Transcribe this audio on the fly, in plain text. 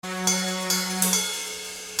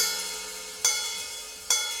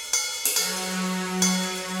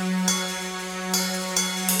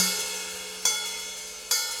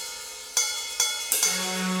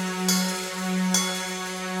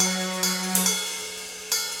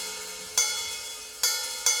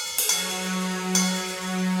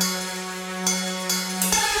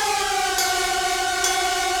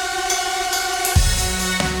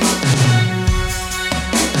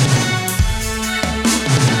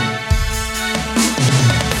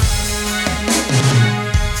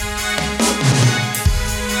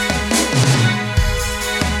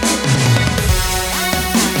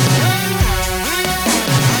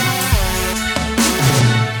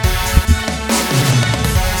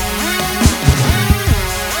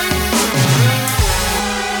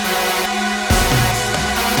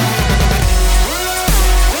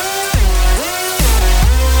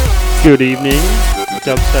Good evening,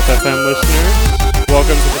 Dubstep FM listeners.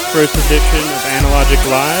 Welcome to the first edition of Analogic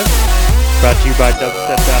Live, brought to you by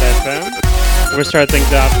Dubstep.fm. We're going to start things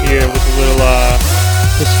off here with a little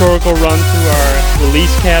historical run through our release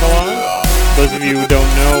catalog. Those of you who don't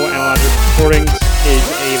know, Analogic Recordings is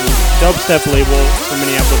a dubstep label from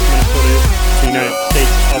Minneapolis, Minnesota, the United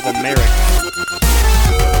States of America.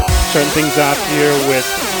 Starting things off here with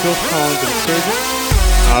Phil Collins and Surgeon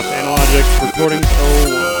off Analogic Recordings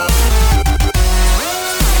 01.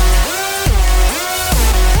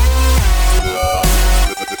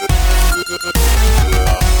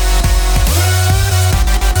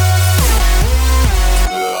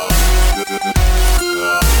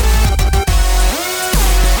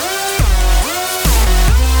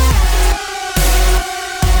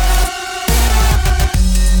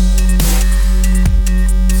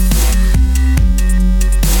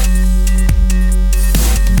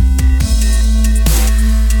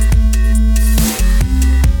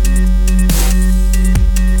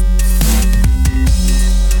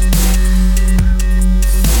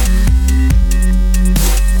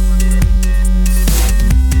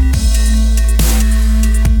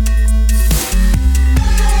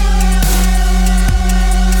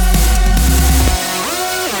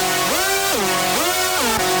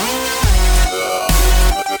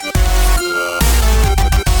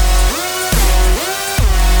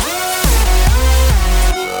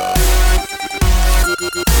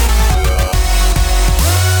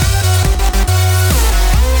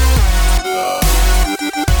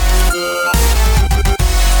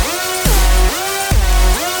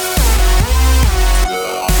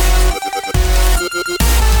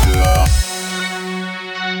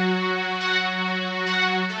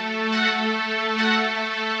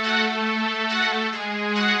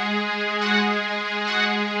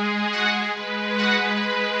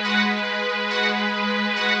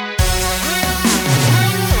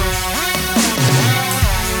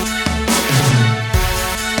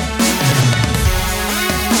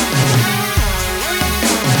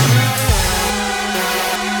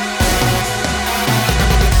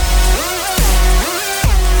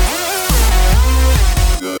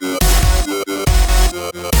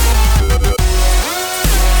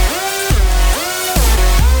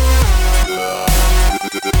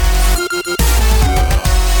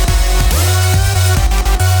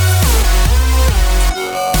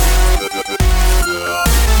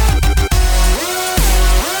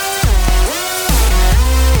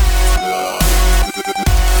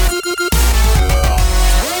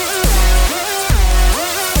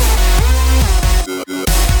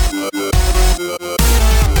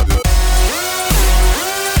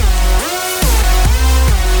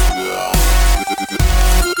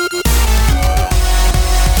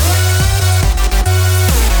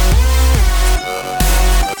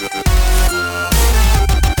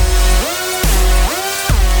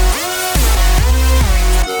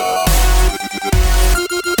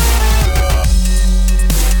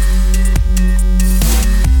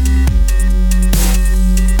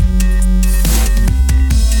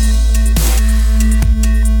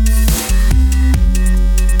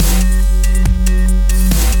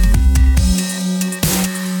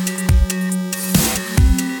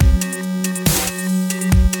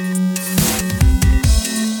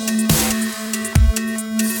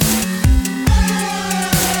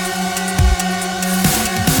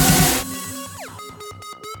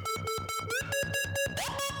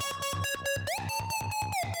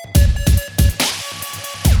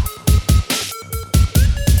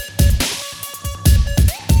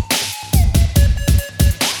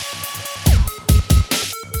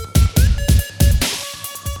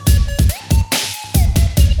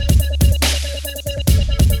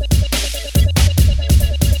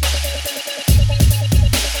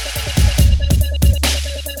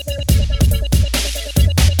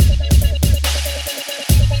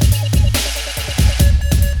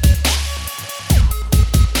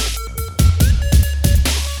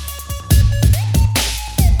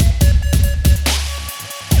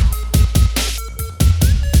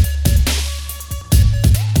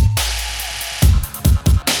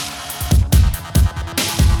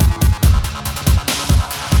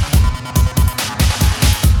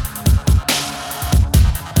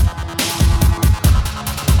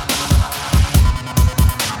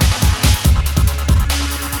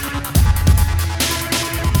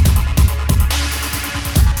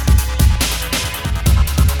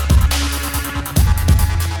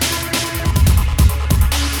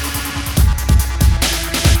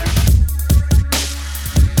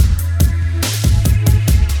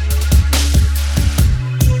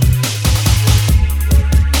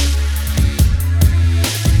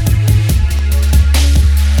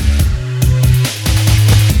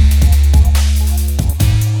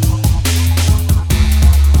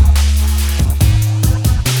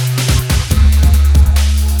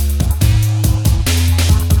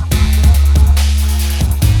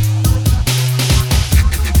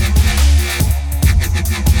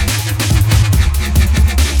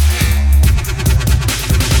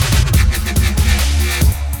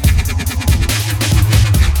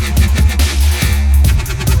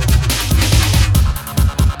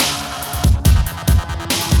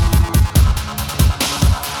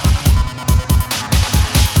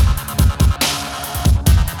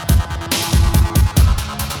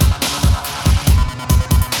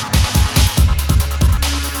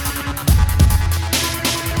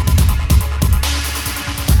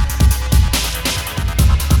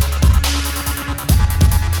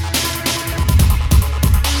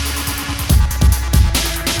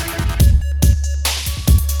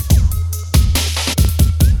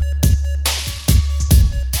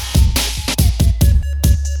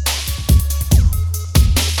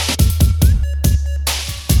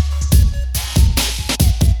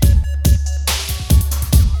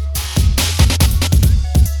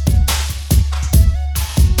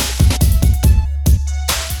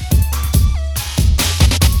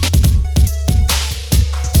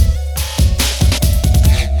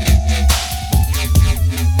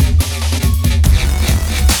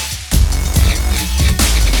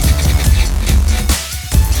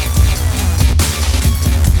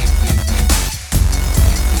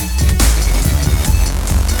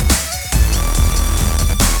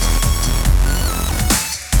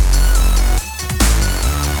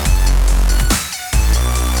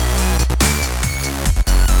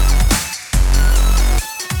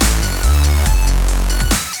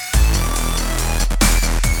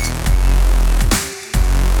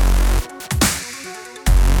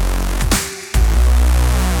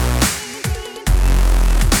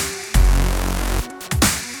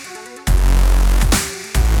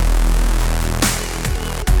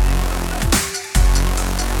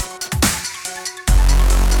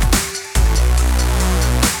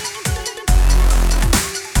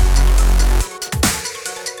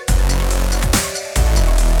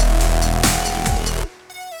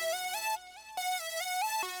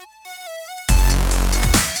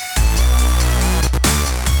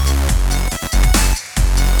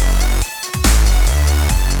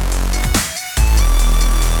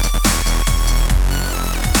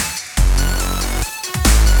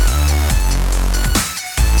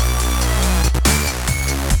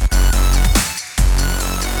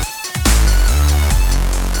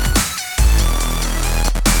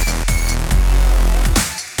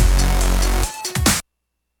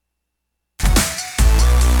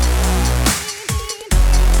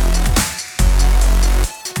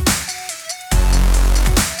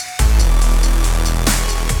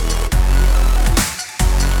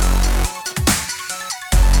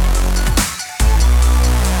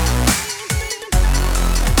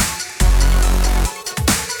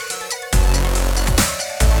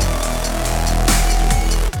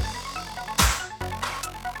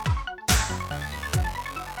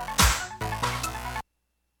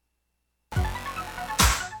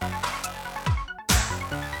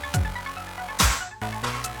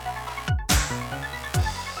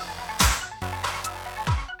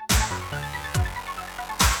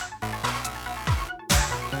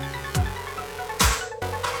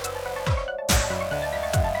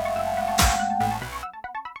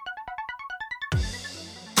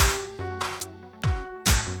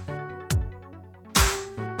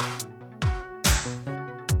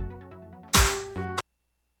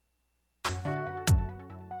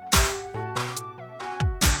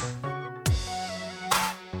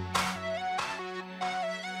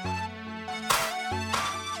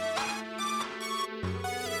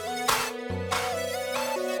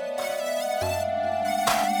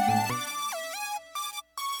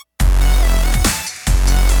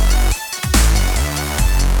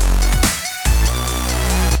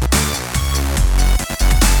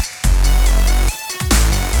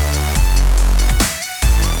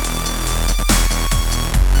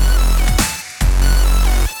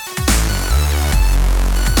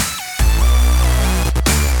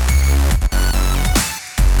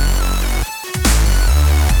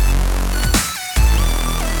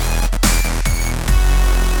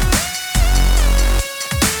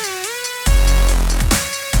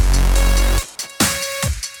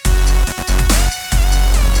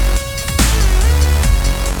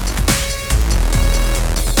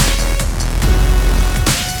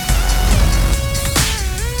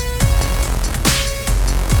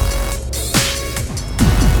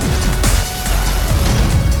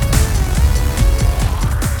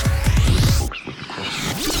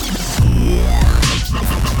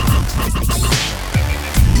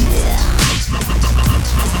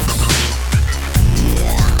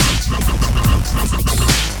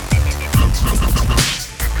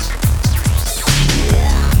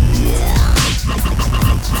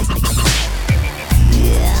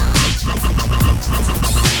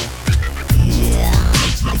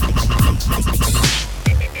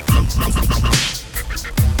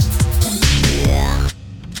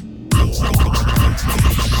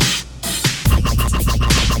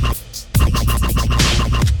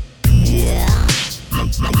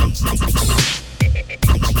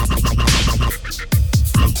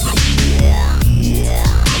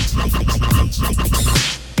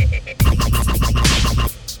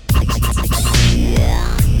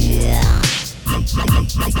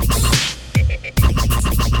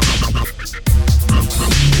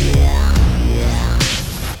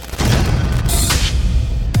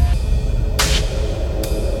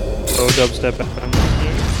 Dubstep FM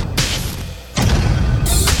listeners.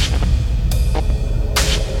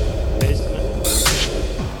 Basement.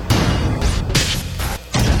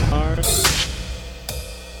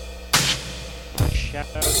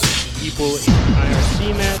 Shout out to people in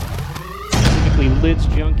IRC Met, specifically Lids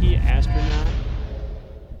Junkie, Astronaut,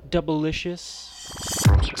 Doubleicious,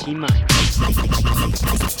 T-Mike.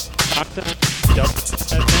 Octa,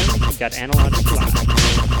 Dubstep FM, got Analogic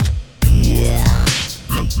Live. Yeah.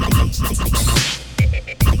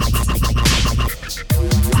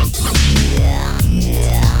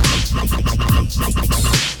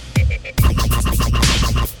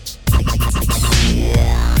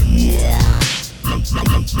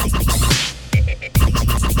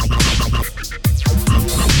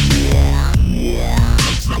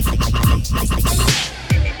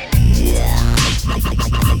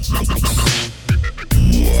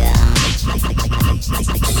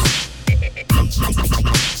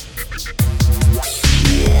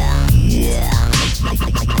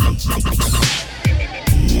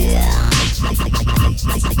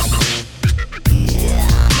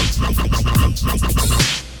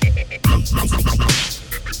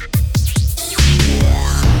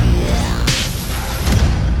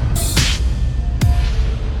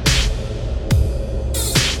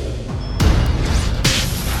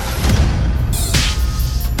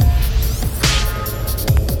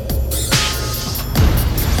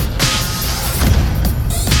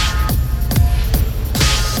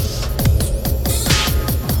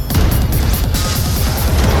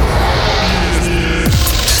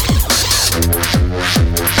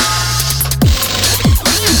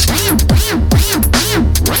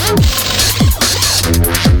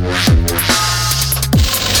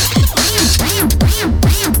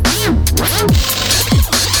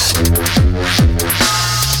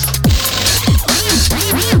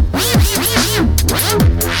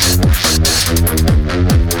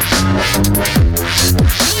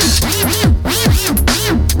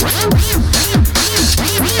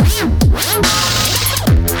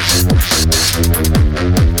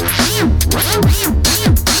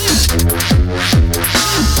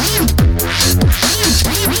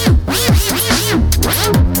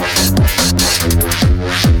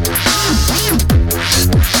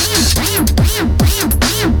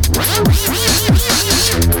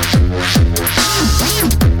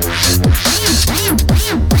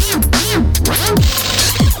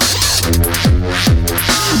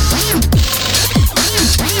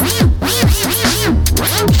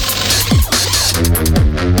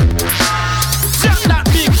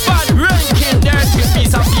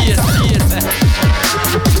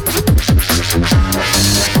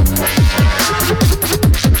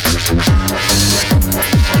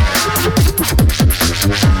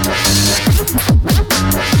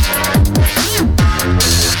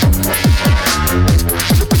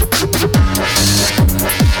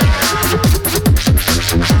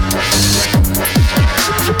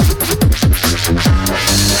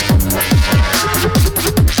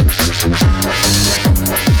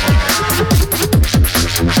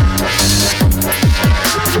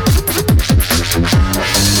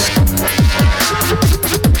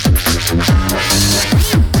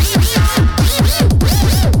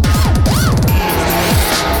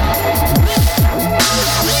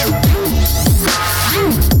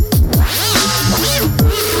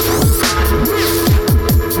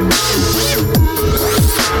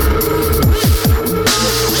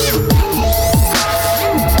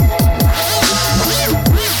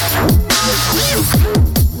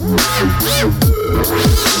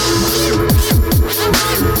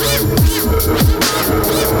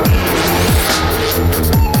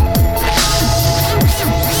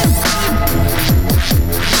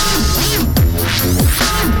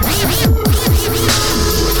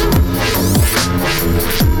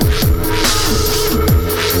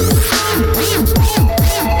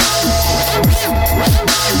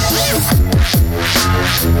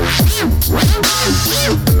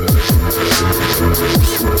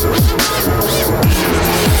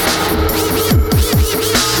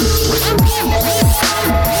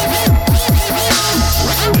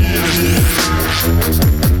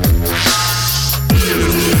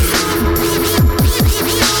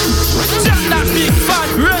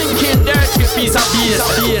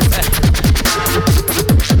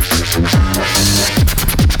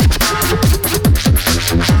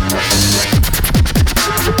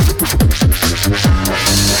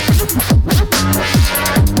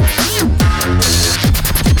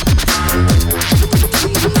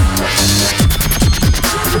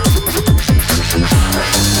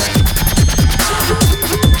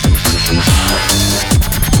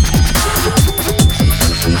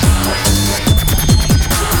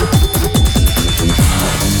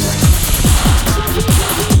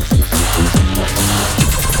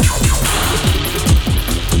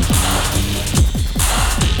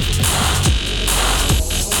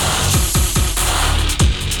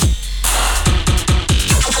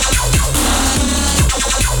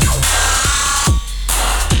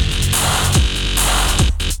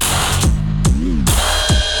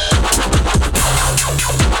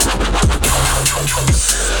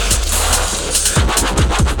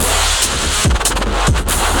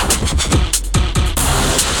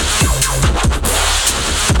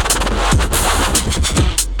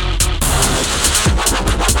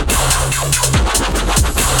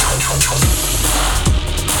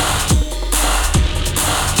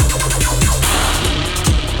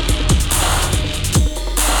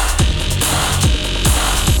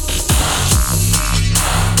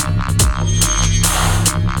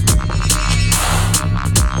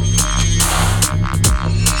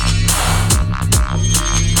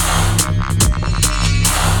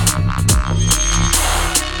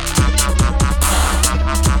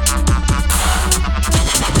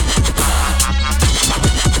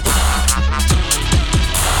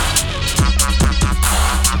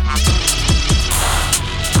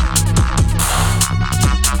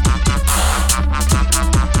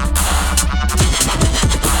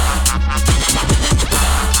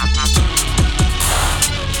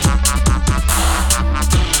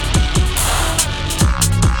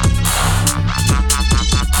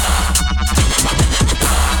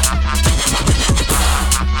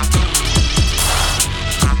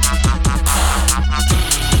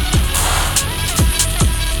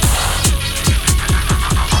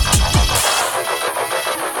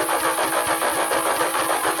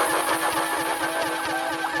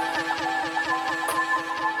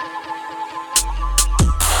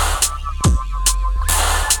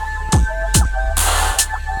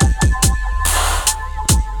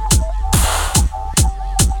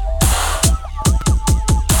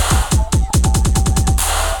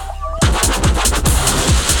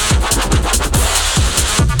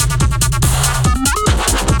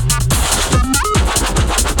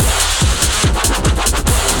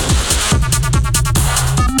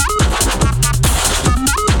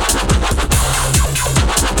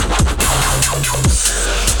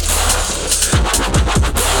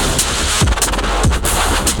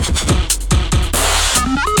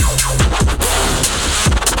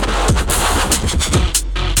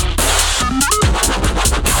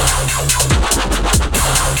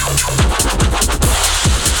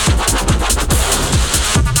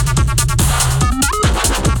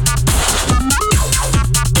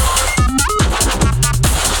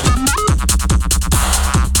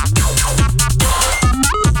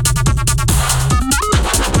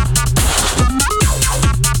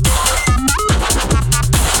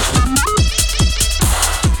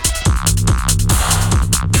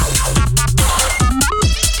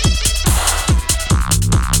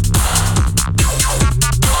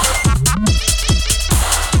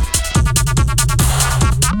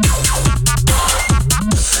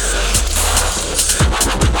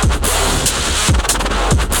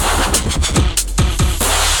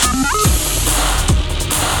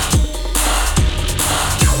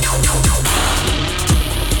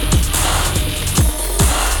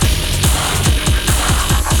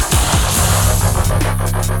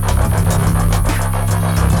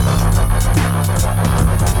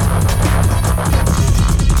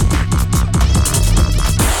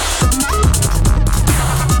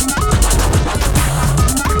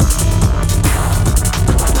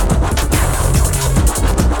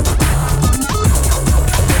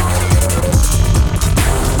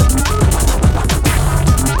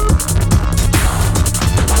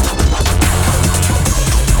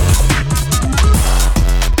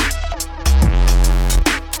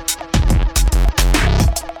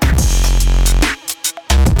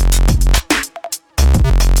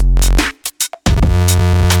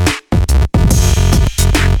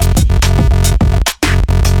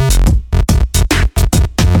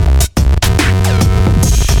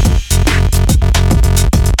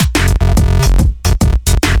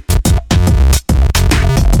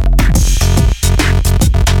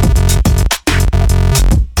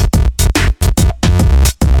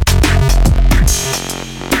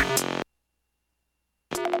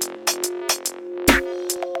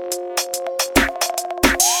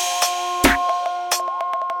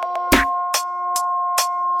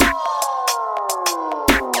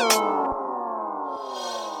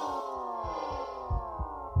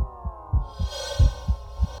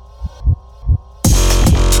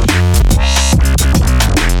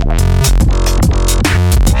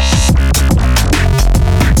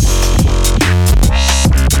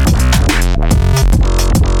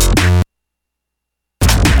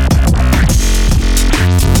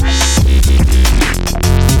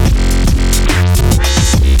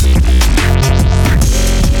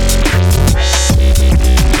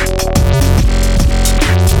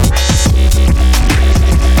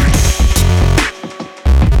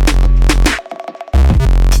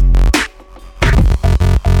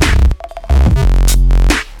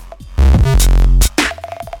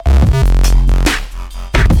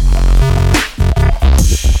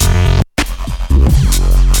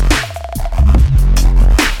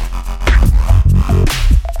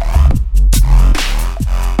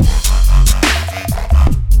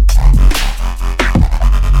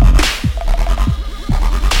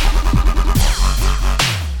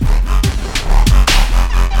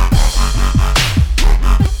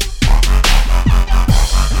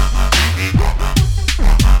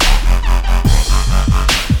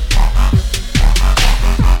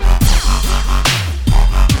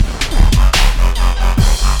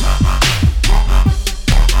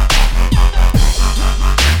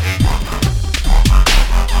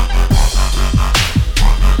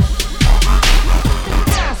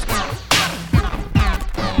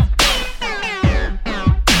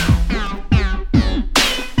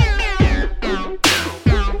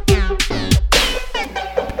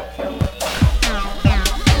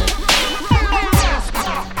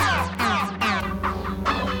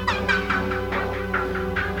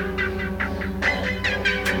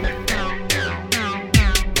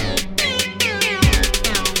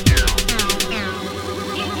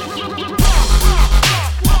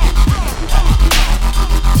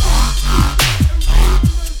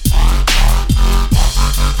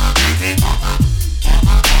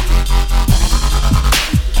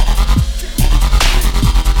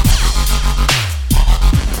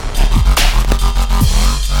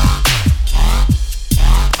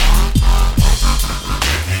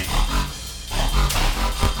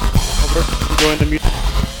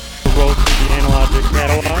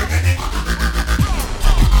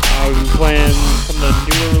 playing some of the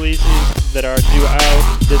newer releases that are due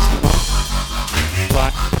out this month.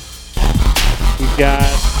 We've got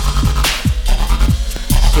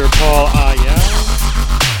Sir Paul Ayel,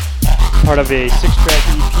 part of a 6-track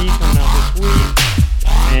EP coming out this week.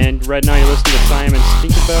 And right now you're listening to Simon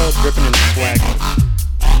Stinkabell, Drippin' and Swaggin'.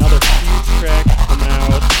 Another huge track coming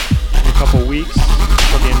out in a couple weeks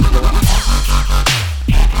for the end of July.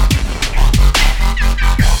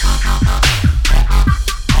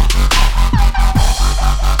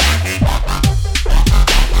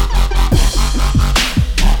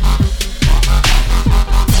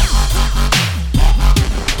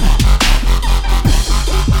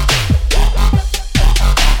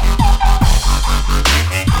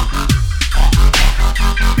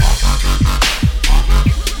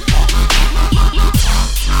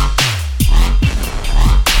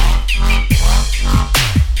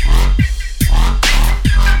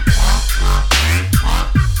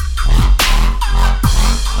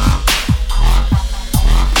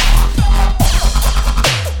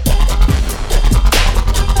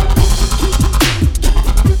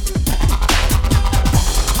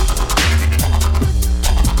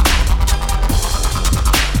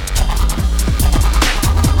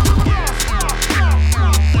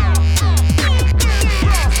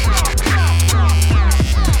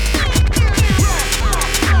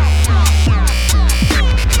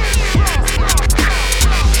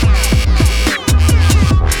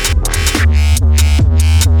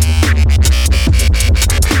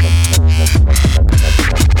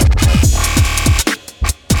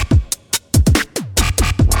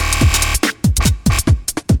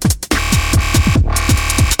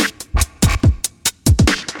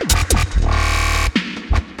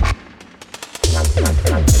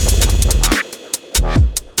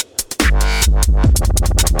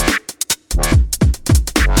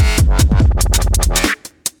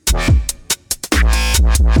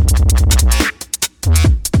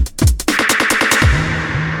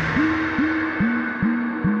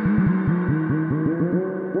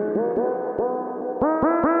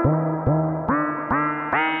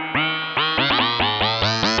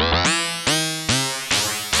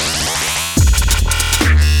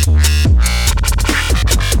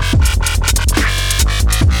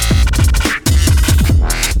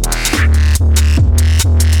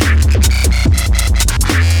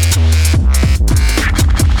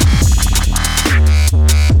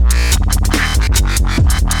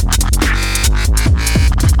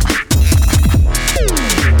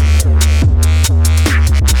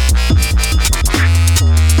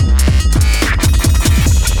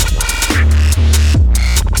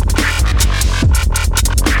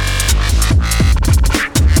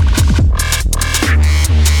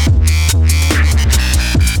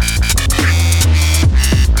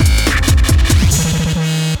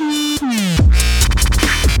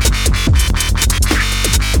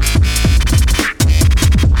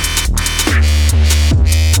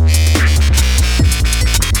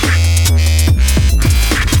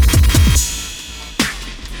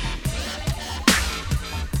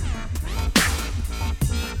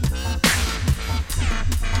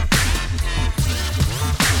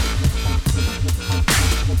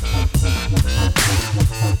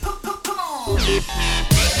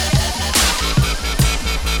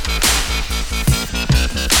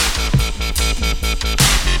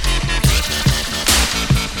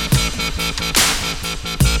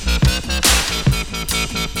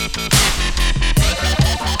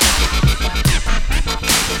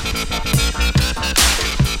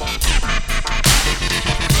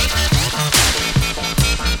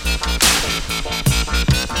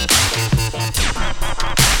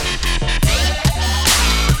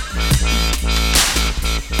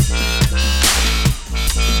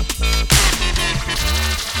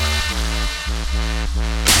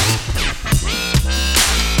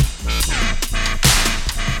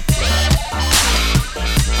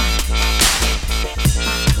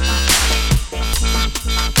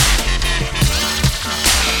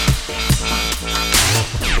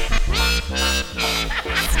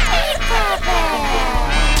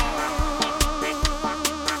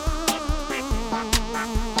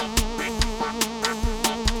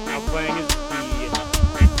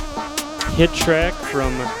 Hit track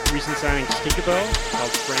from recent signing Stinkabell called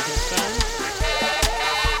Frankenstein.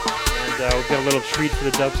 And we've got a little treat for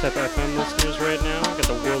the Dubstep FM listeners right now. We've got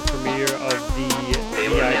the world premiere of the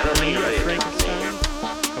VIP of Frankenstein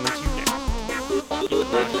coming to you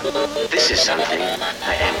next. This is something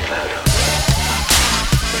I am proud of.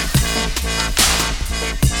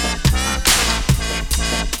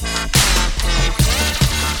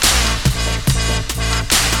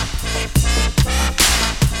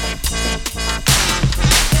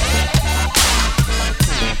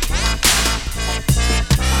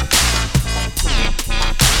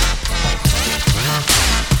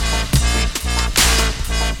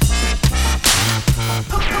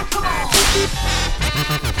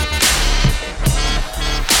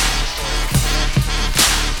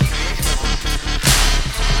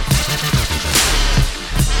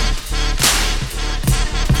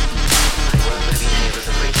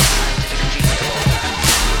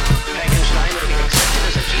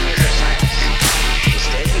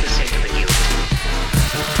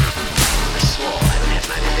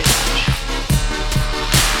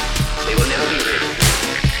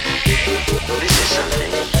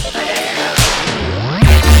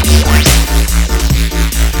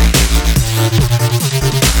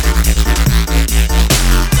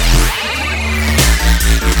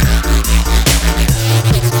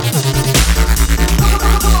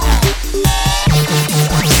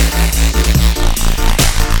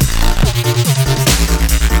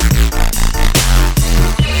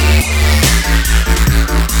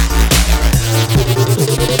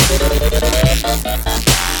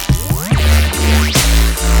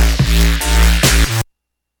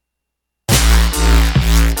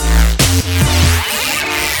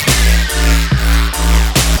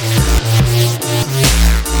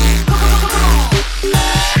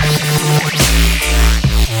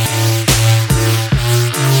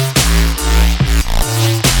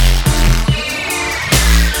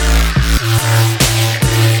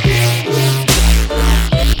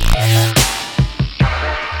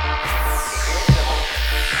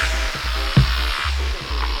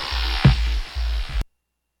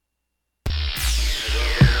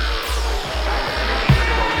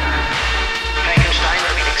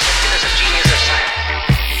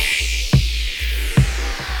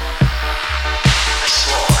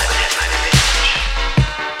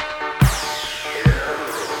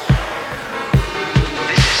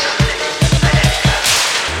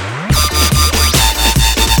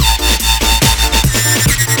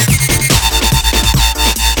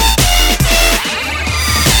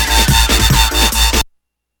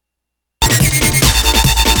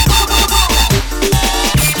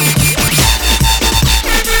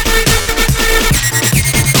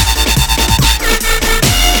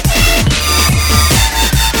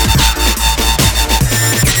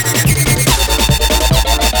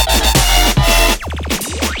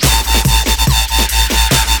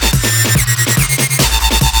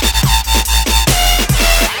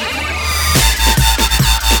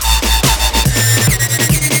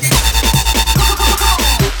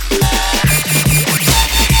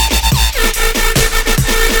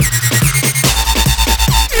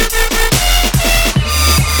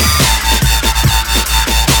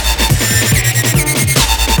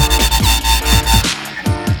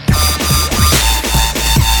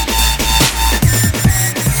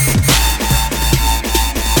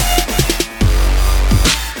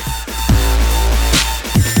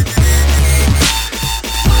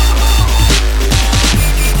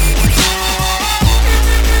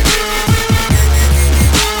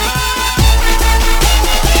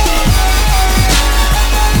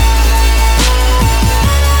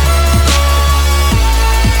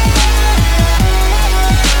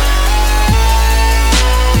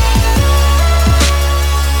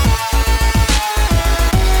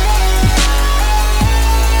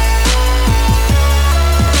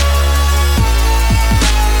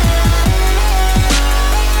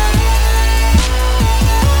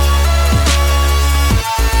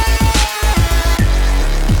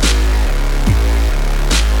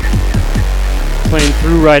 playing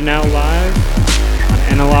through right now live on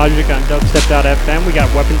Analogic on dubstep.fm. We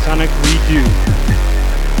got Weapon Sonic Redo.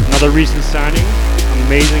 Another recent signing,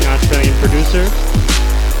 amazing Australian producer.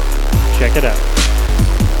 Check it out.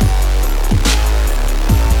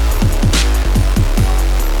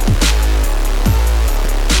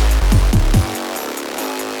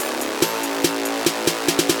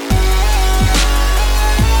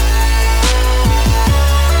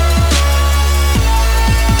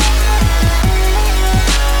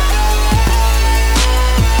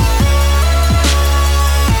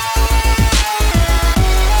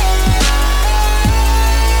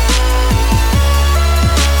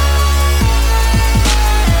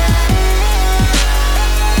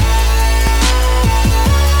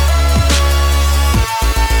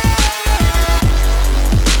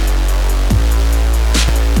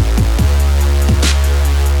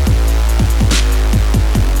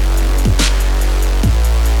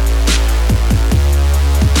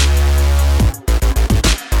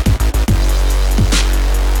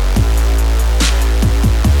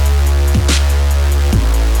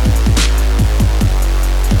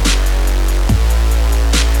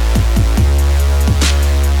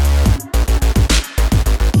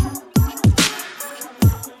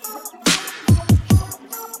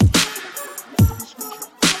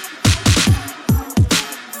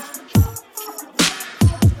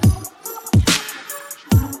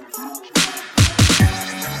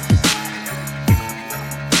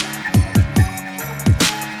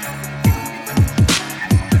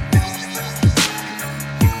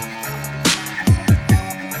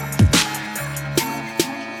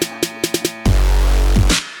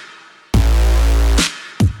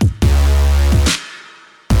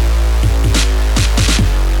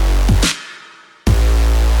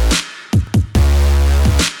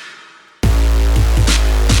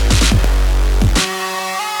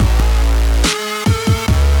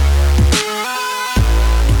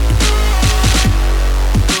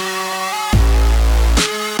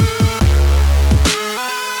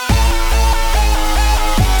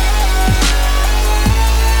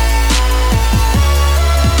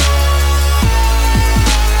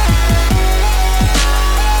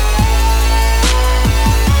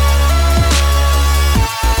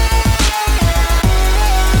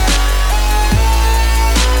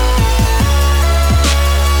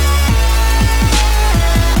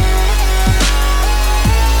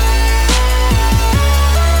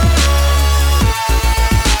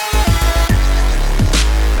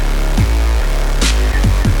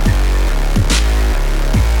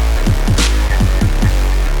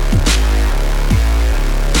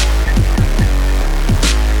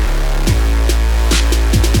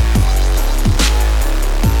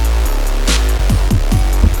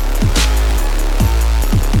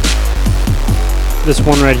 This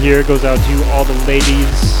one right here goes out to all the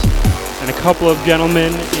ladies and a couple of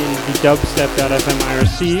gentlemen in the dubstep.fm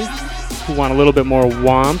IRC who want a little bit more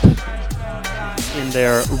womp in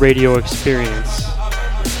their radio experience.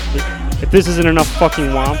 If this isn't enough fucking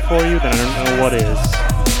womp for you, then I don't know what is.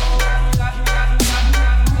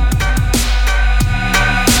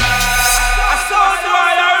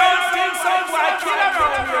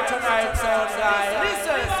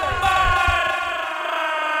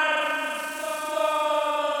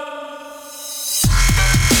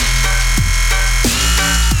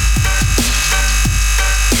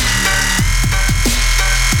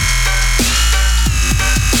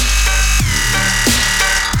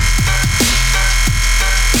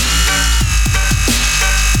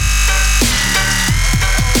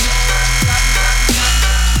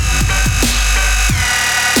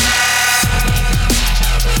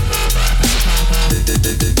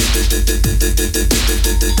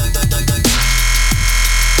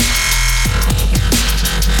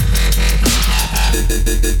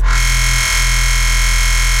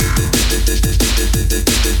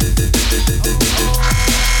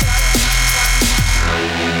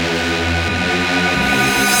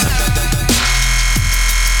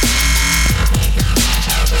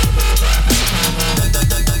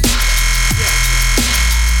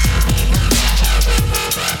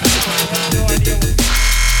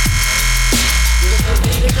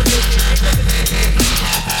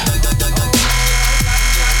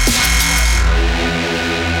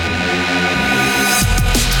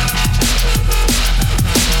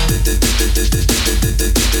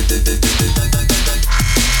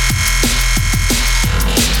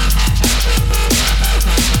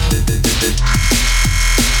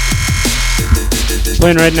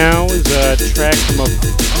 Playing right now is a track from a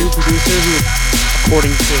new producer who, according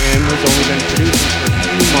to him, has only been producing for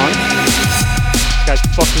 2 months. This guy's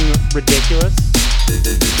fucking ridiculous.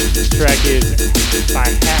 This track is by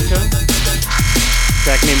Haka.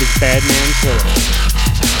 Track name is Bad Man Killer.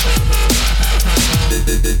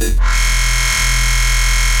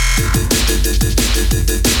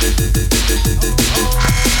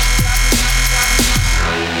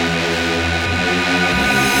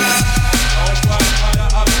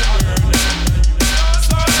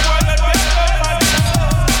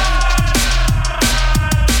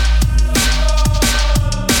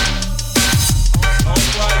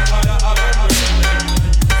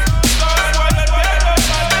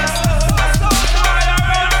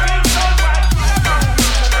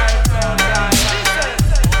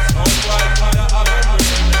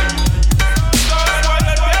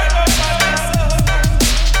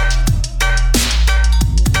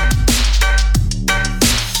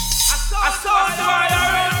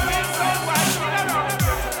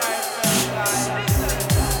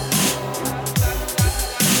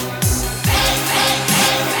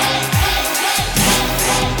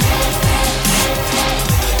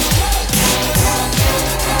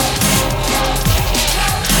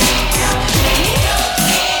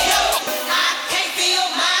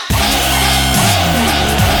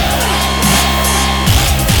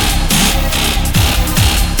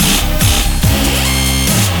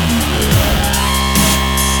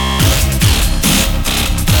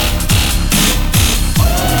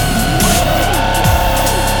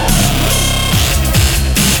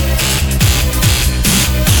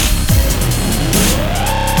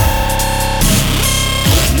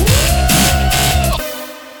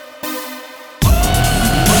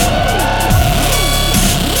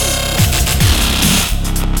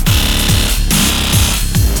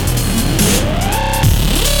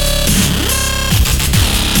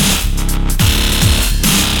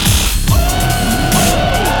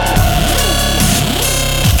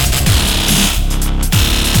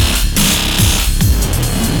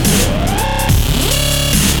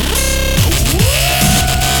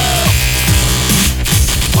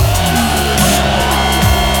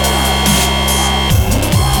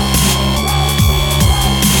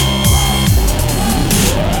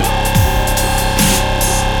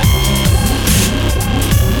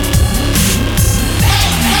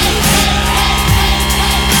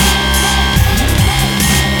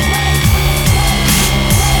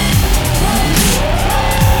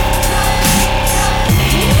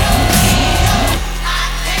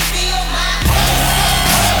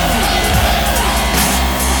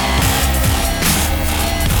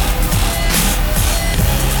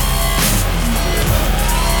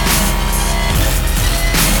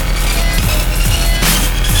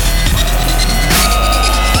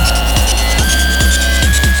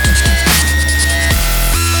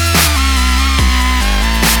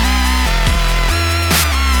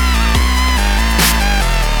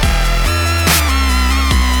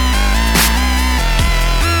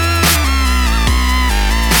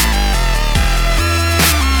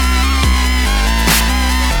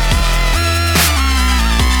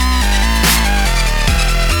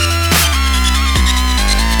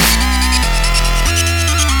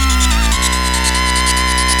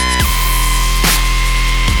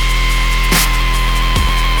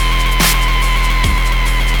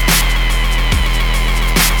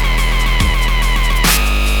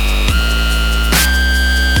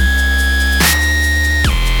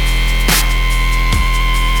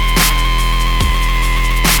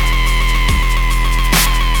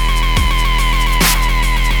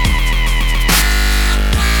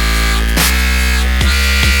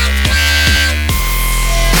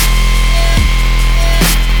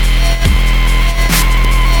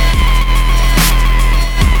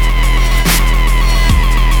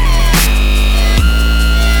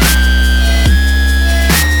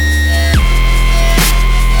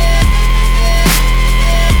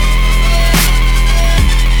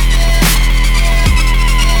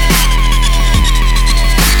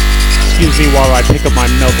 excuse me while I pick up my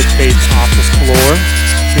melted face off the floor.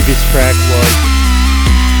 Previous track was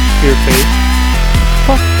Fear Face,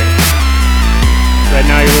 Fuck Face. Right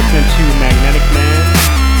now you're listening to Magnetic Man,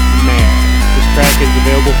 Mad. This track is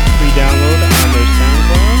available for free download on their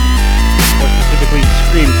SoundCloud, or specifically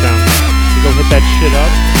Scream SoundCloud. So go hit that shit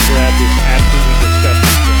up and grab this absolutely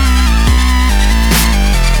disgusting track.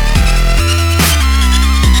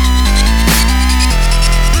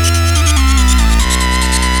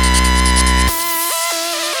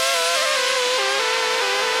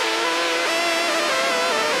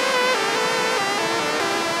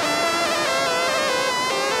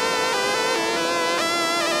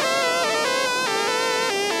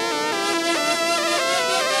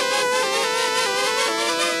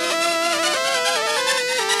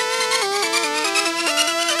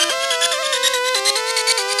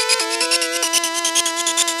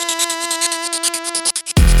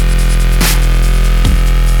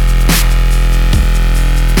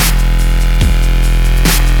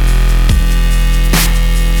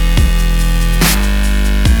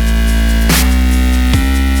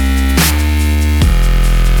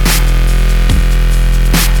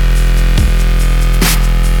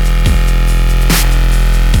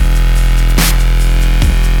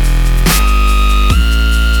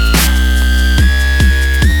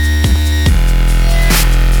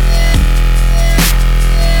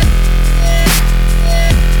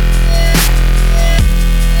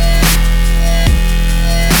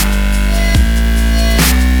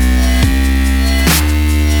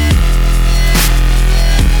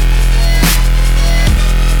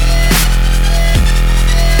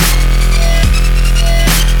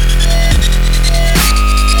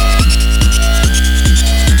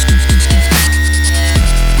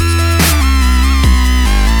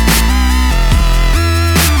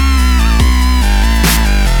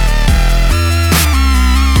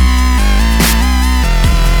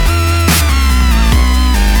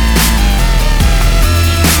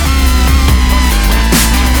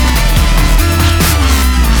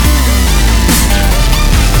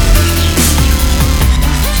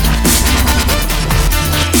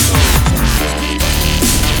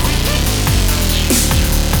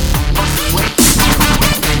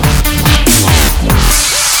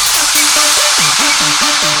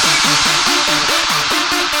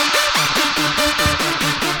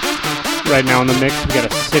 right now in the mix, we got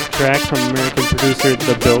a sick track from American producer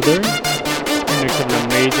The Builder. Mix of an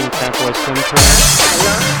amazing Fatboy Slim track.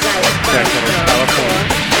 Track out of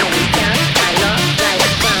California.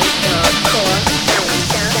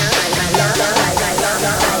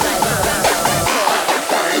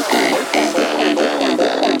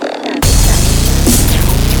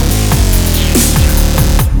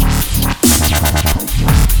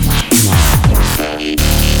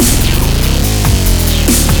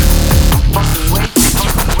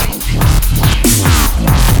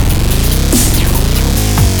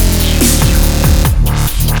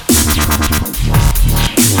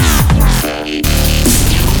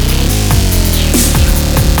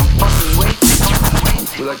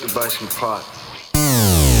 We like to buy some pot.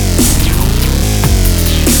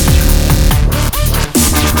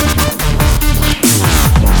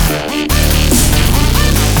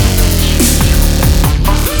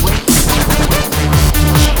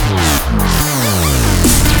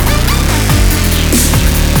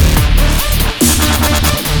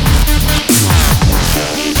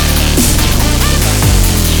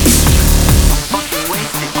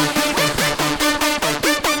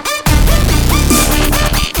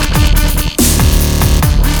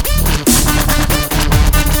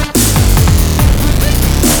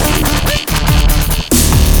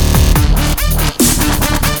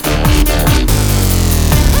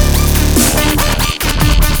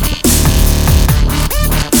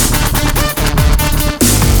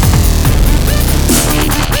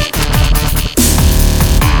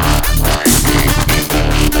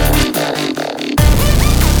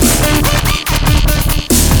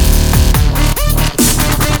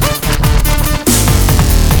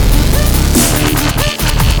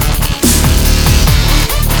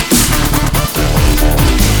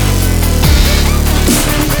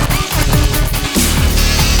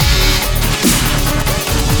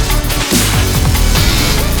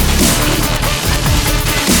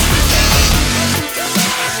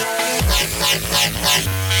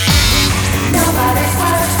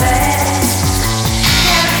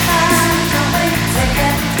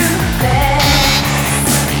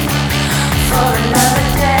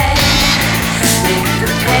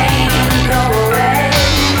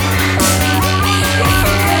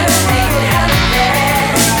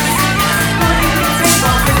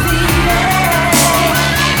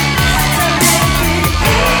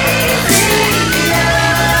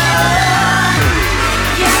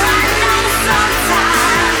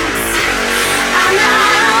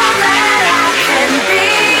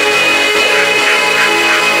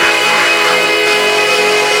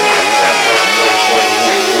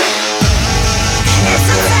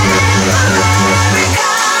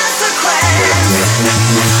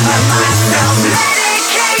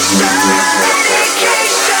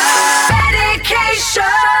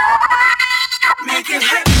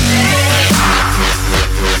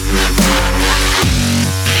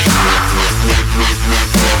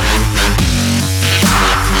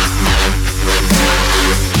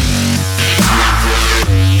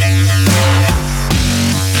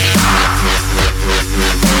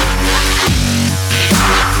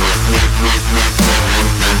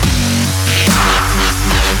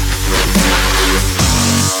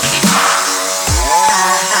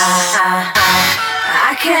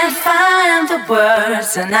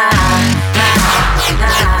 words and I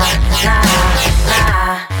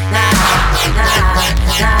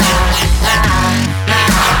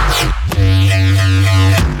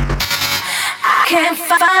can't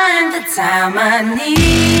find the time I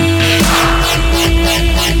need.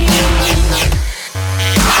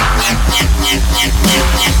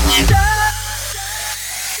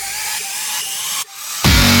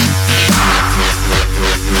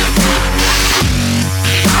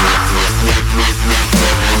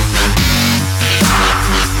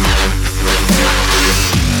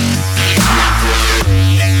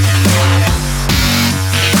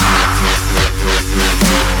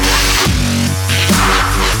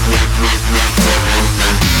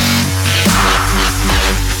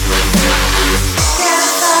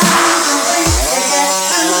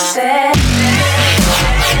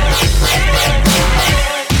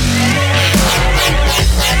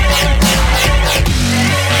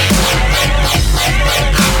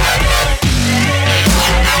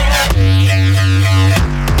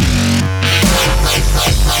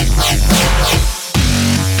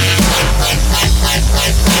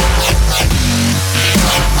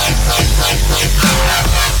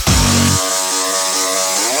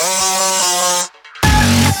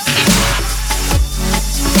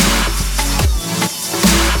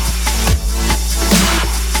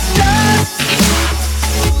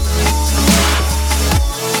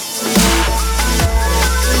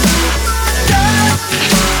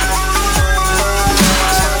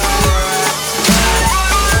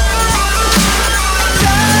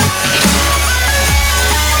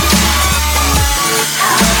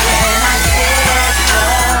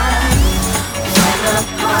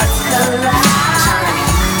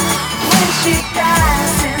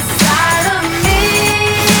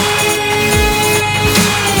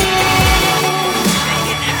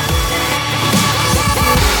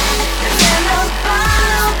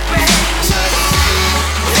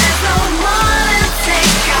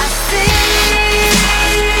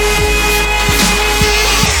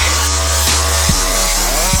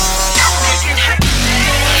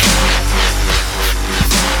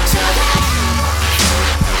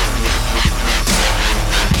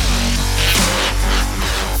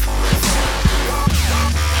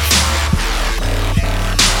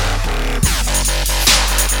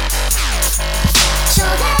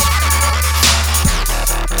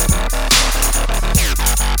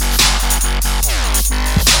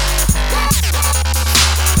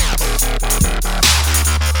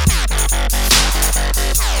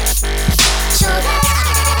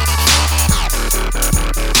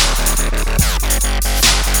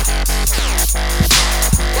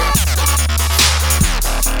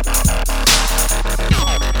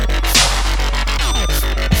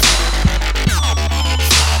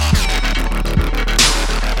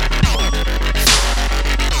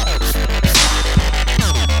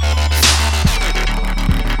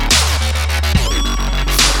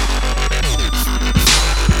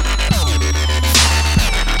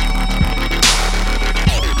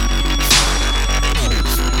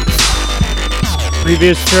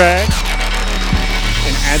 Previous track,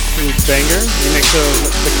 an absolute banger, remix of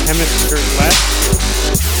The Chemist Turn Left,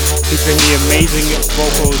 featuring the amazing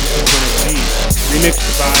vocals of Jenna G, remixed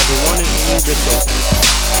by the one and only Bissell.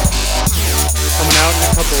 Coming out in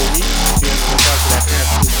a couple of weeks, be on the lookout for that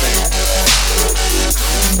absolute banger.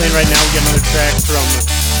 Playing right now, we get another track from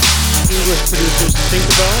English producers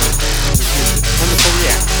Thinkable, which is Wonderful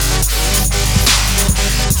Reaction.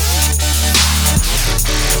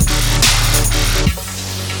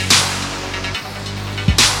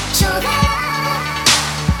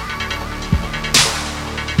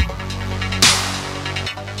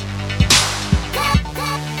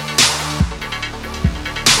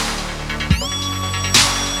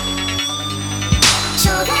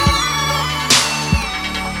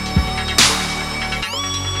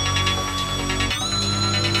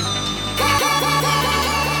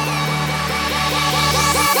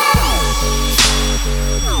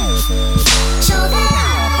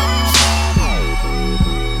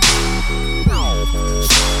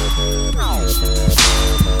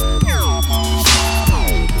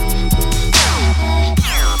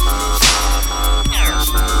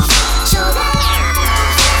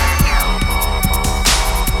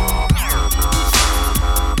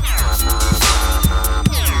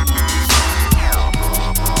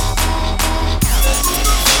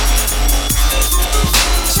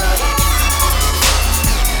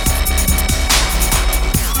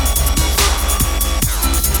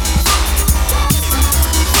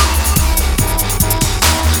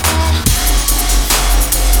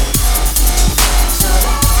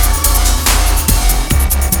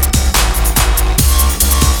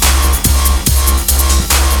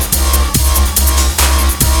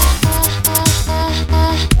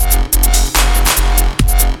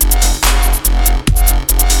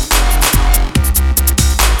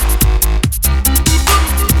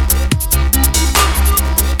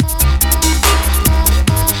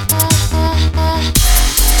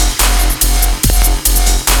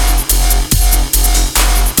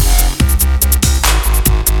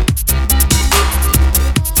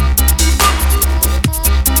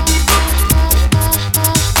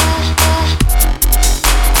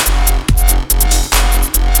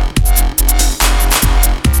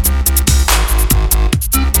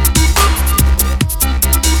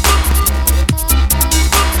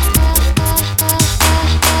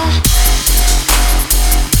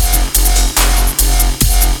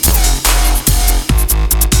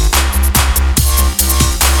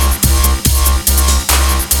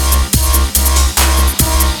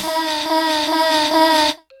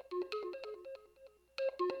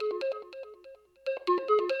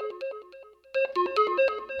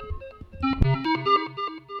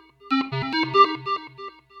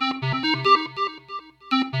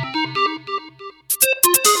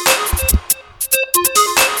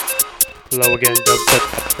 Hello again, Dubstep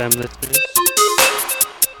FM listeners.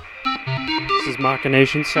 This is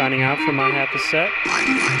Machination signing out for my half a set.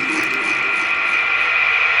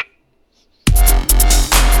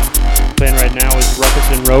 Playing right now is Ruckus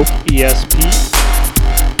and Rope ESP.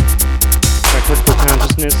 Got Critical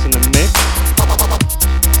Consciousness in the mix.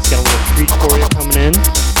 Got a little treat for you coming in.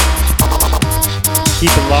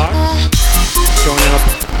 Keep it locked. Join up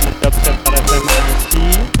on the Dubstep.fm IRC.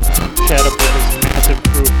 Chat up with this massive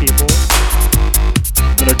crew of people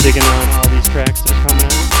that are digging on all these tracks that are coming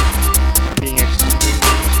out, being extremely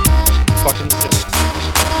fucking sick.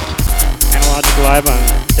 Analogic Live on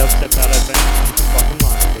Dubstep.fm. Fucking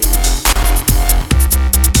live, baby.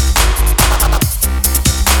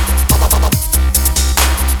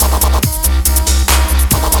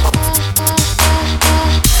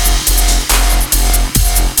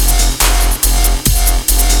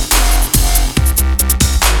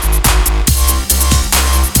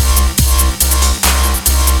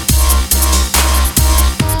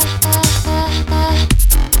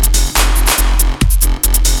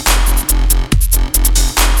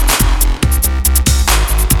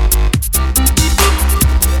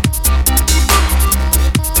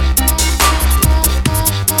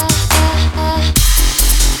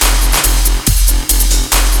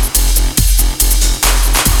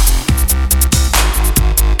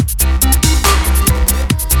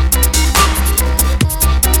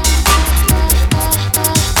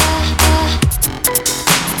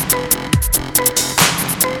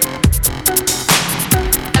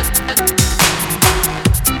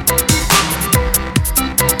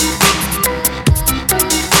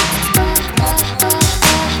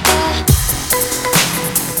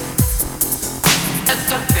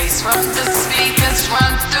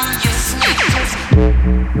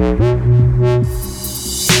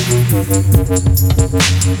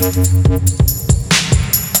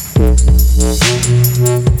 Bass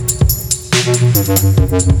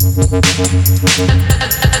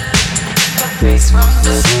from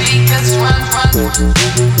the speakers run.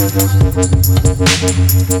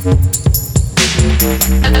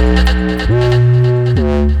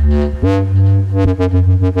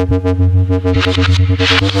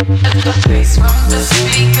 The bass from the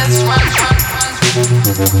speakers run.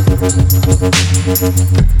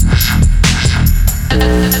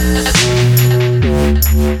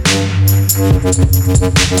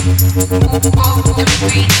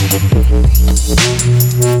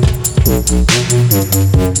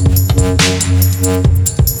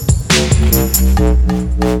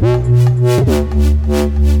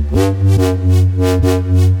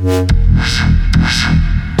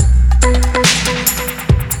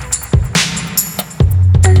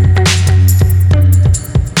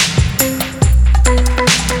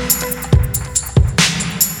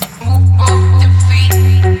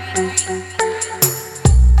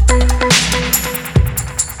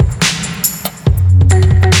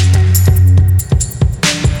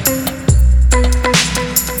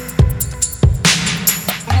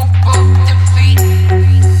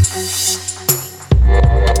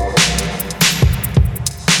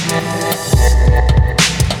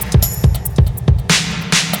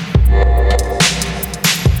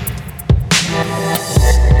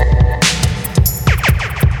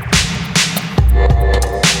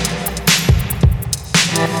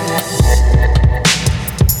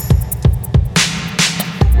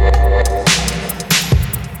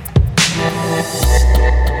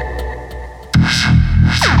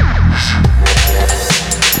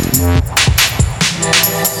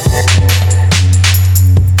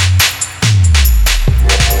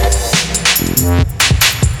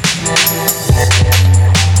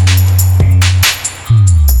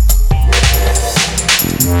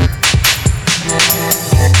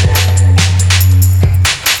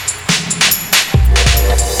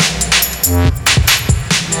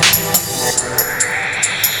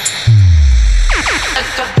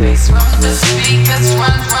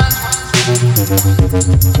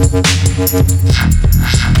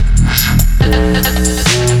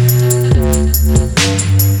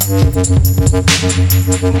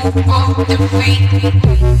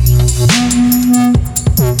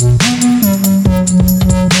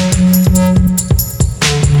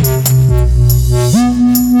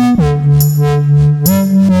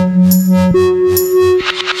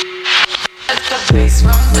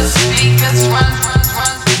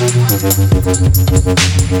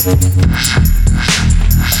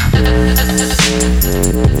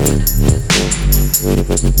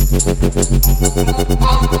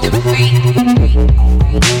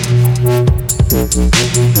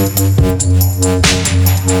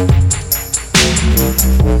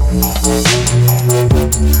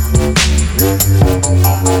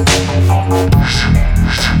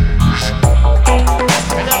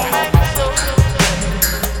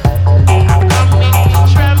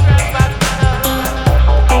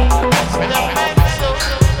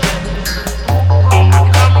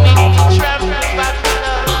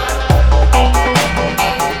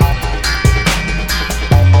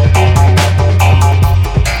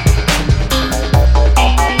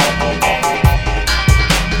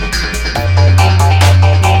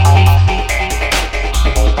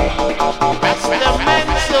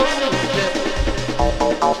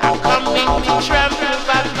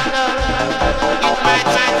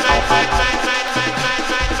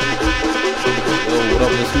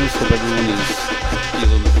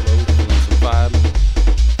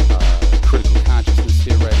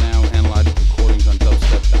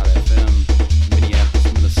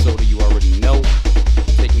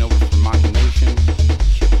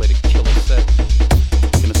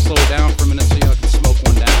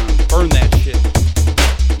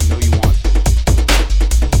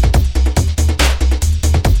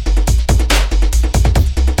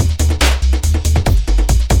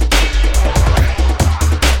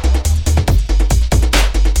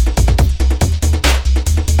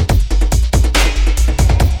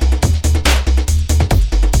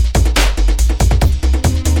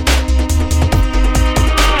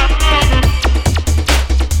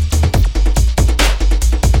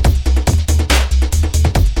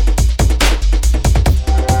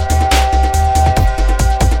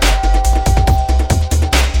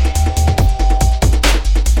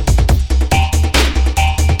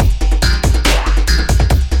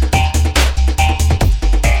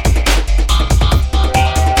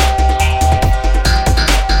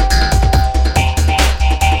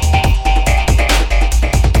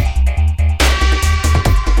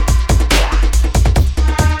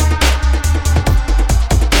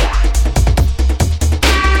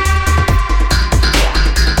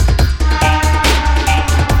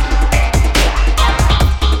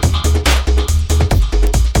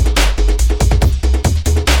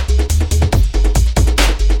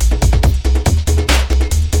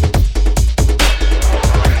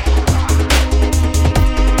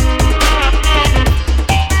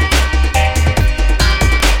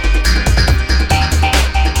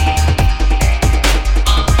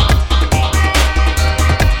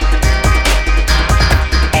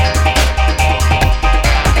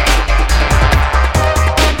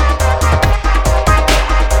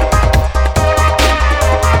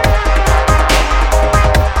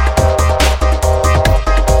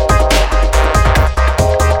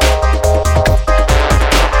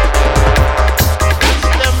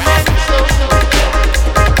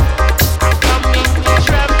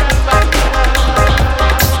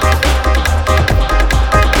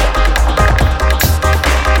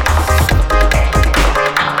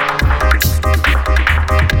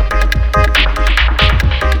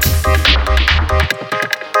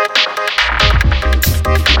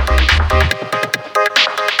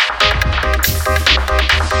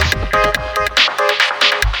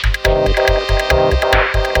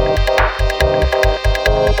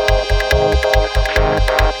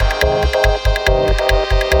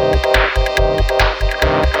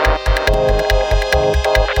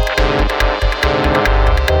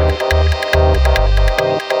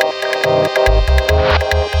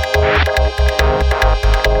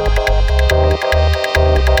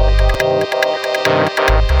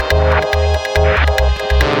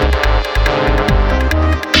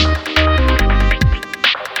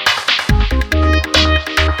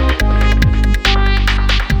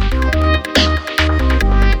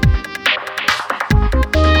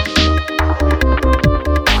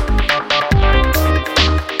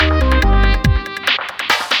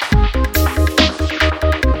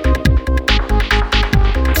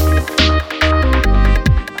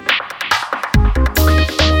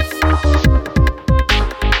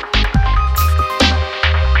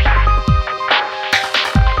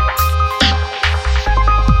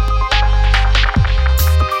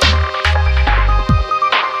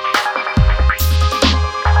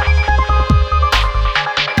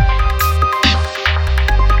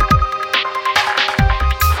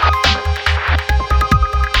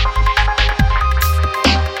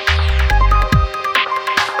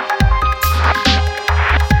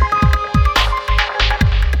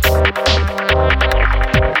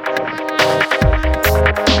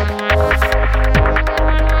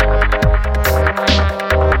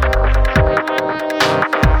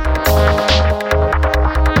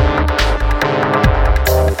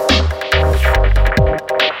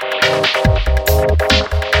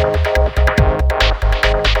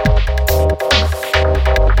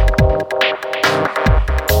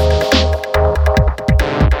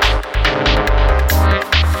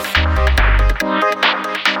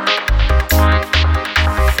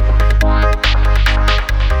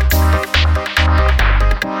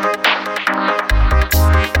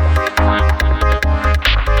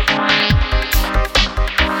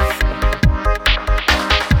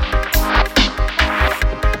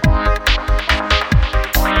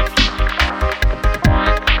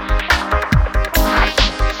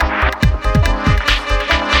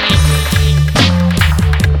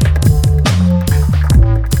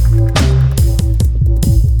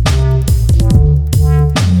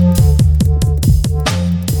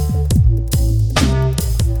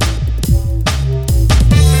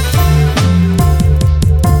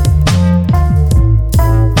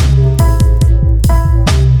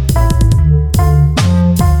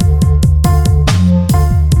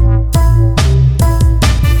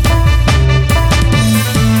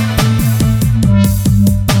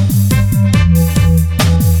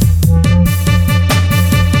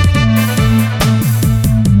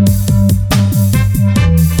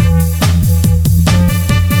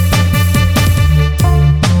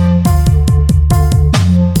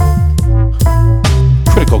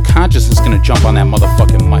 jump on that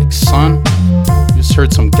motherfucking mic, son. Just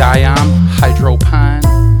heard some Gaiam, Hydropine.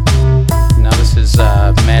 Now this is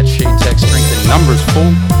Mad Shade Tech Strength in Numbers,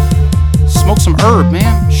 fool. Smoke some herb,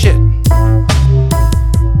 man. Shit.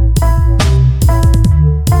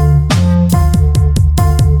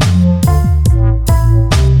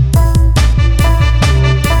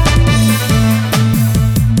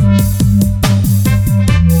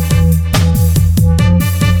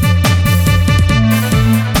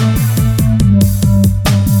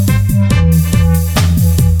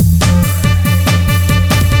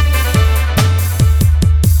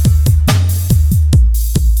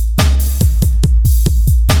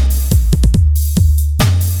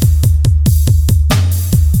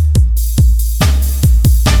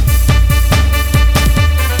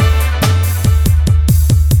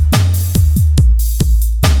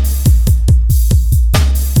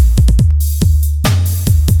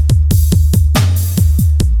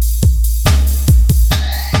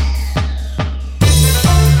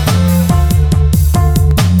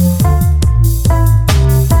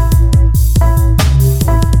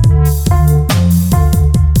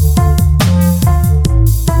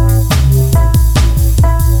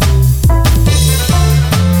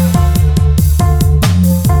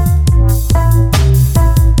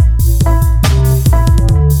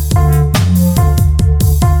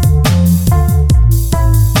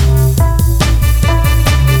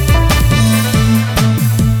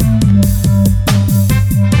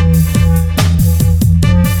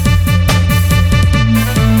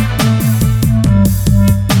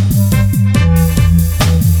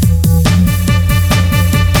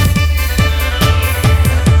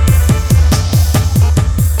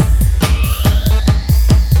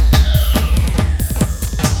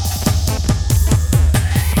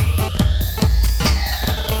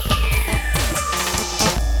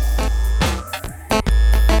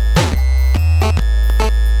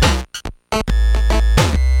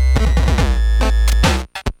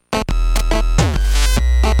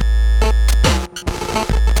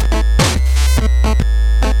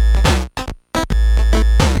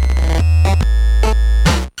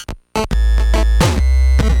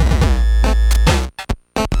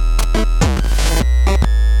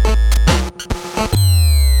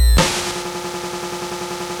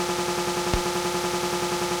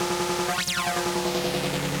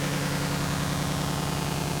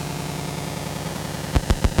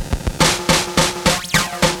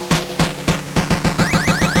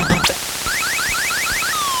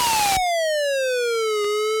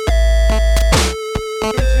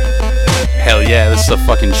 Yeah, this is a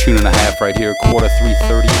fucking tune and a half right here. Quarter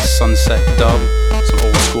 3:30, Sunset Dub. Some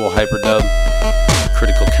old school hyper dub.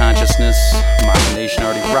 Critical Consciousness. Machination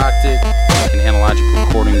already rocked it. Fucking Analogic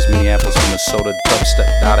Recordings, Minneapolis, Minnesota,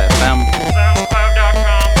 dubstep.fm.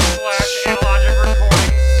 SoundCloud.com/Analogic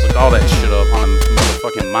Recordings. Look all that shit up on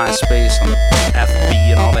motherfucking MySpace, on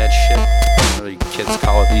FB and all that shit. Whatever you kids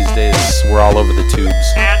call it these days. We're all over the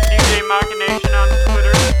tubes. At DJ Machination on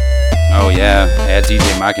Twitter. Oh yeah, add DJ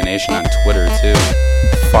Machination on Twitter too.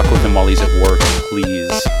 Fuck with him while he's at work,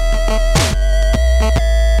 please.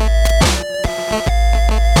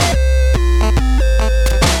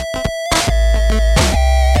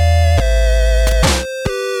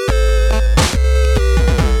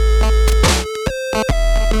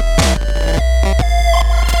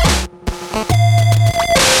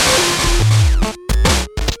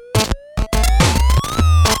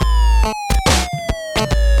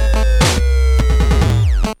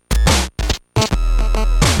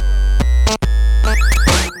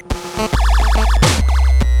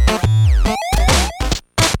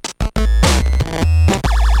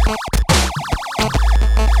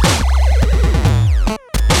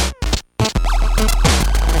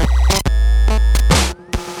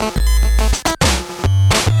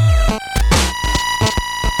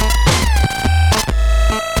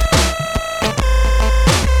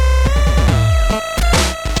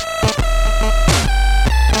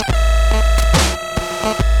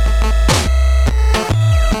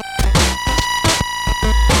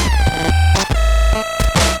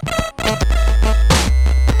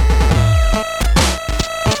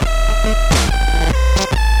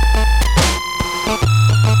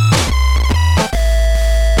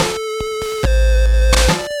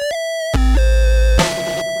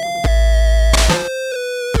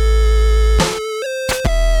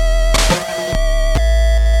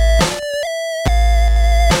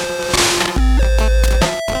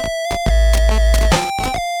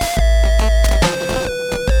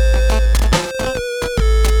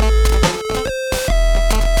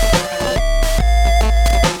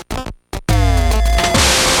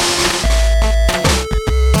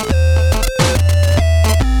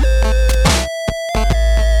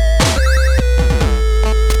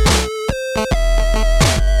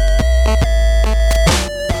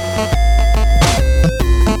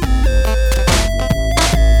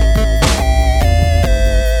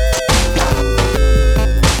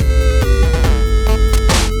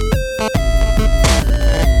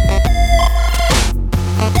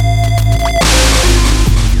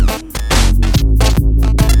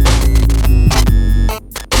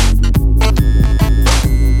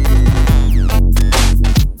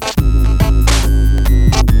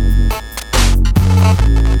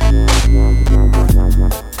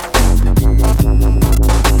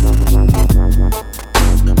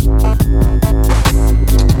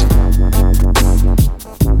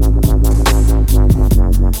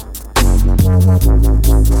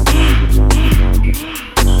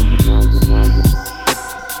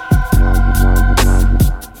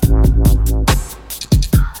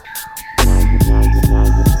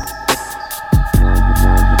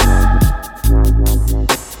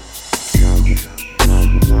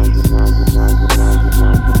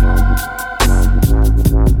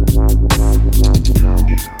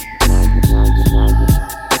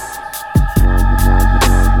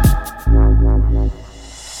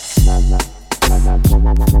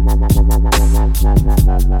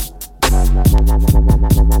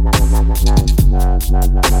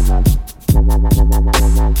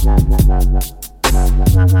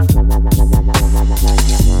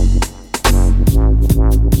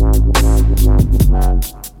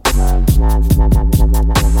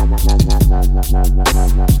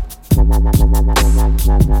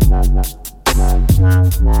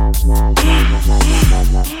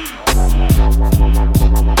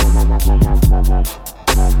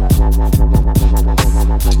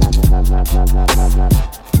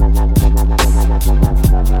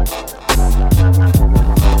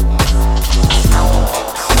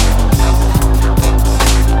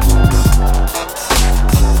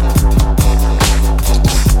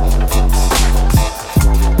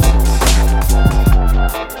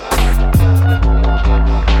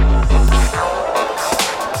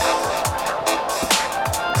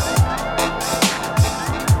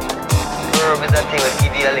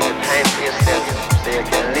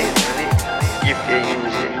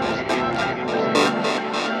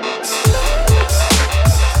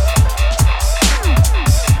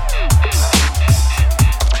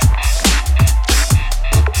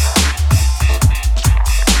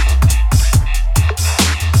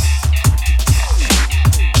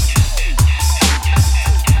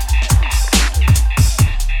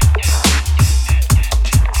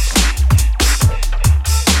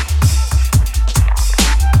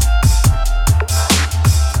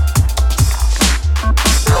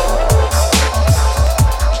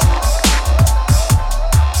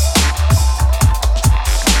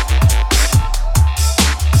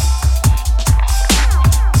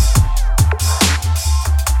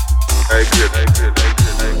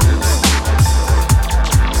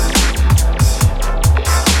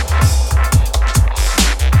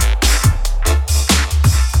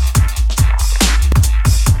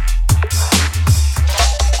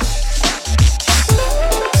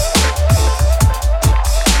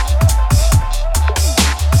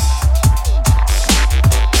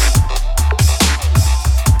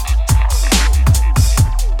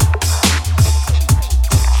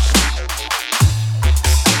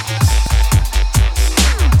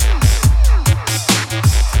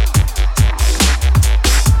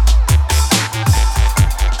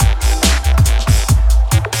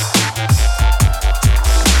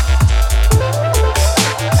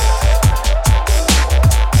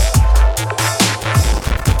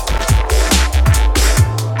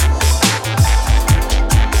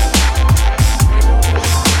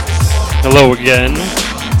 Hello again,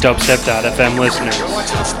 dubstep.fm listeners.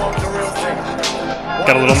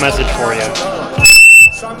 Got a little message for you.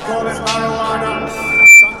 Some call it marijuana,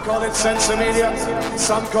 some call it sensimedia,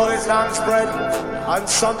 some call it lamb's bread, and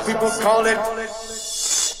some people call it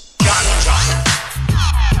ganja.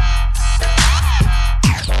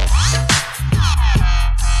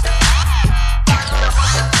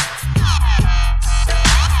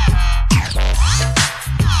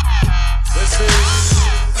 This is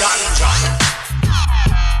ganja.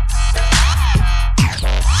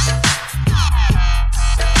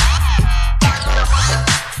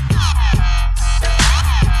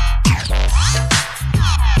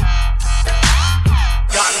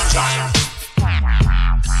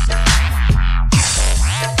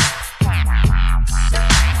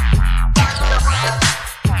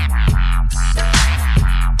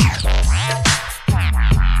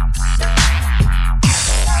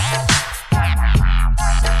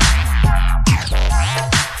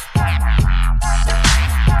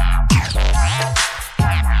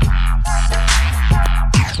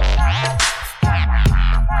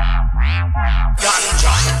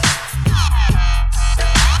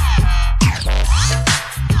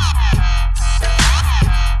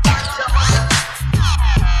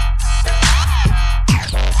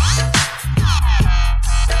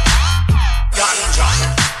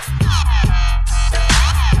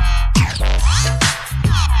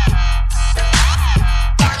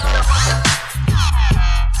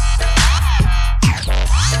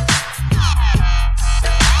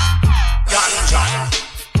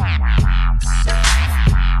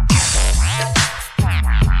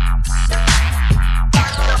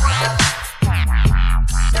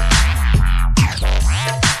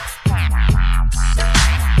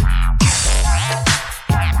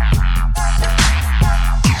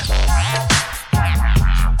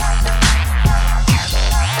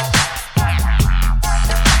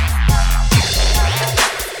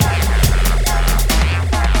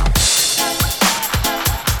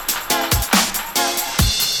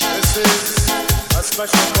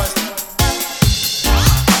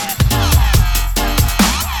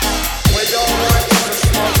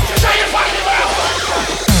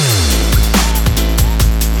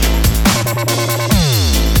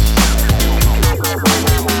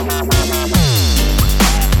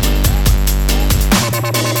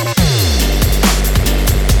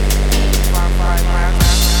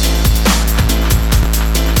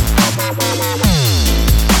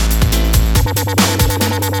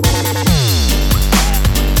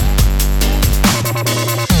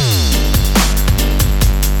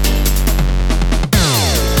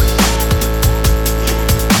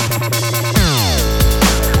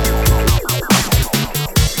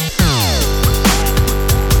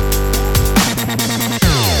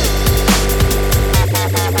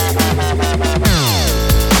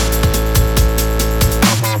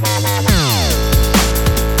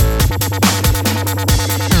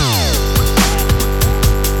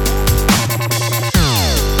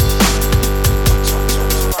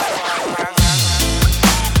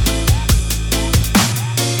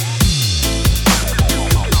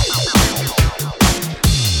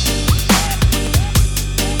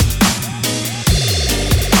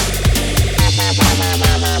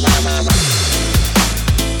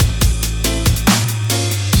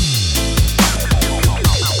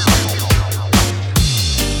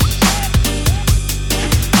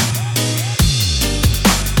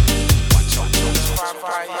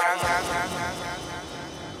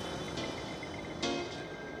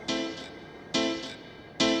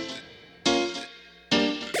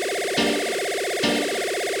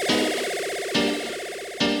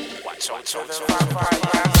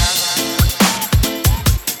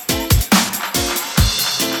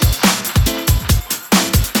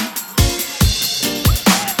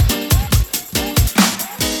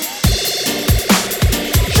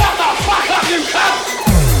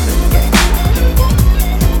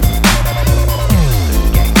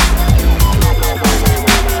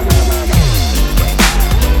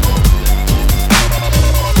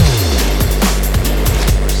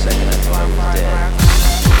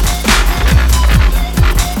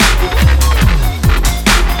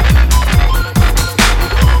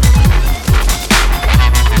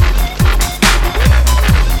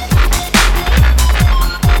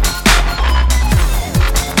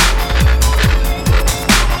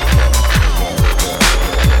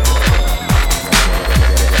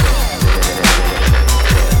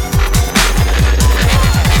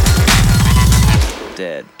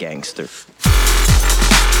 gangster.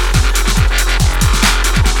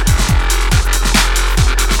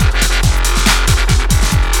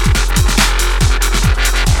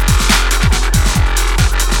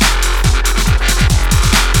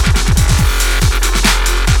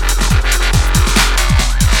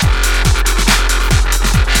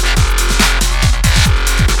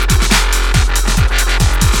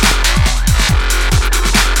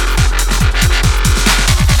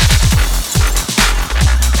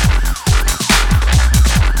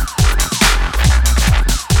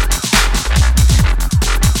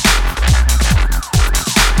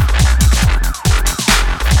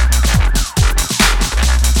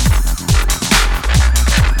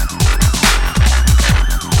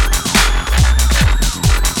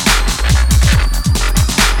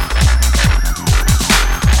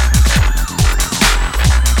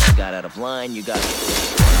 line, you got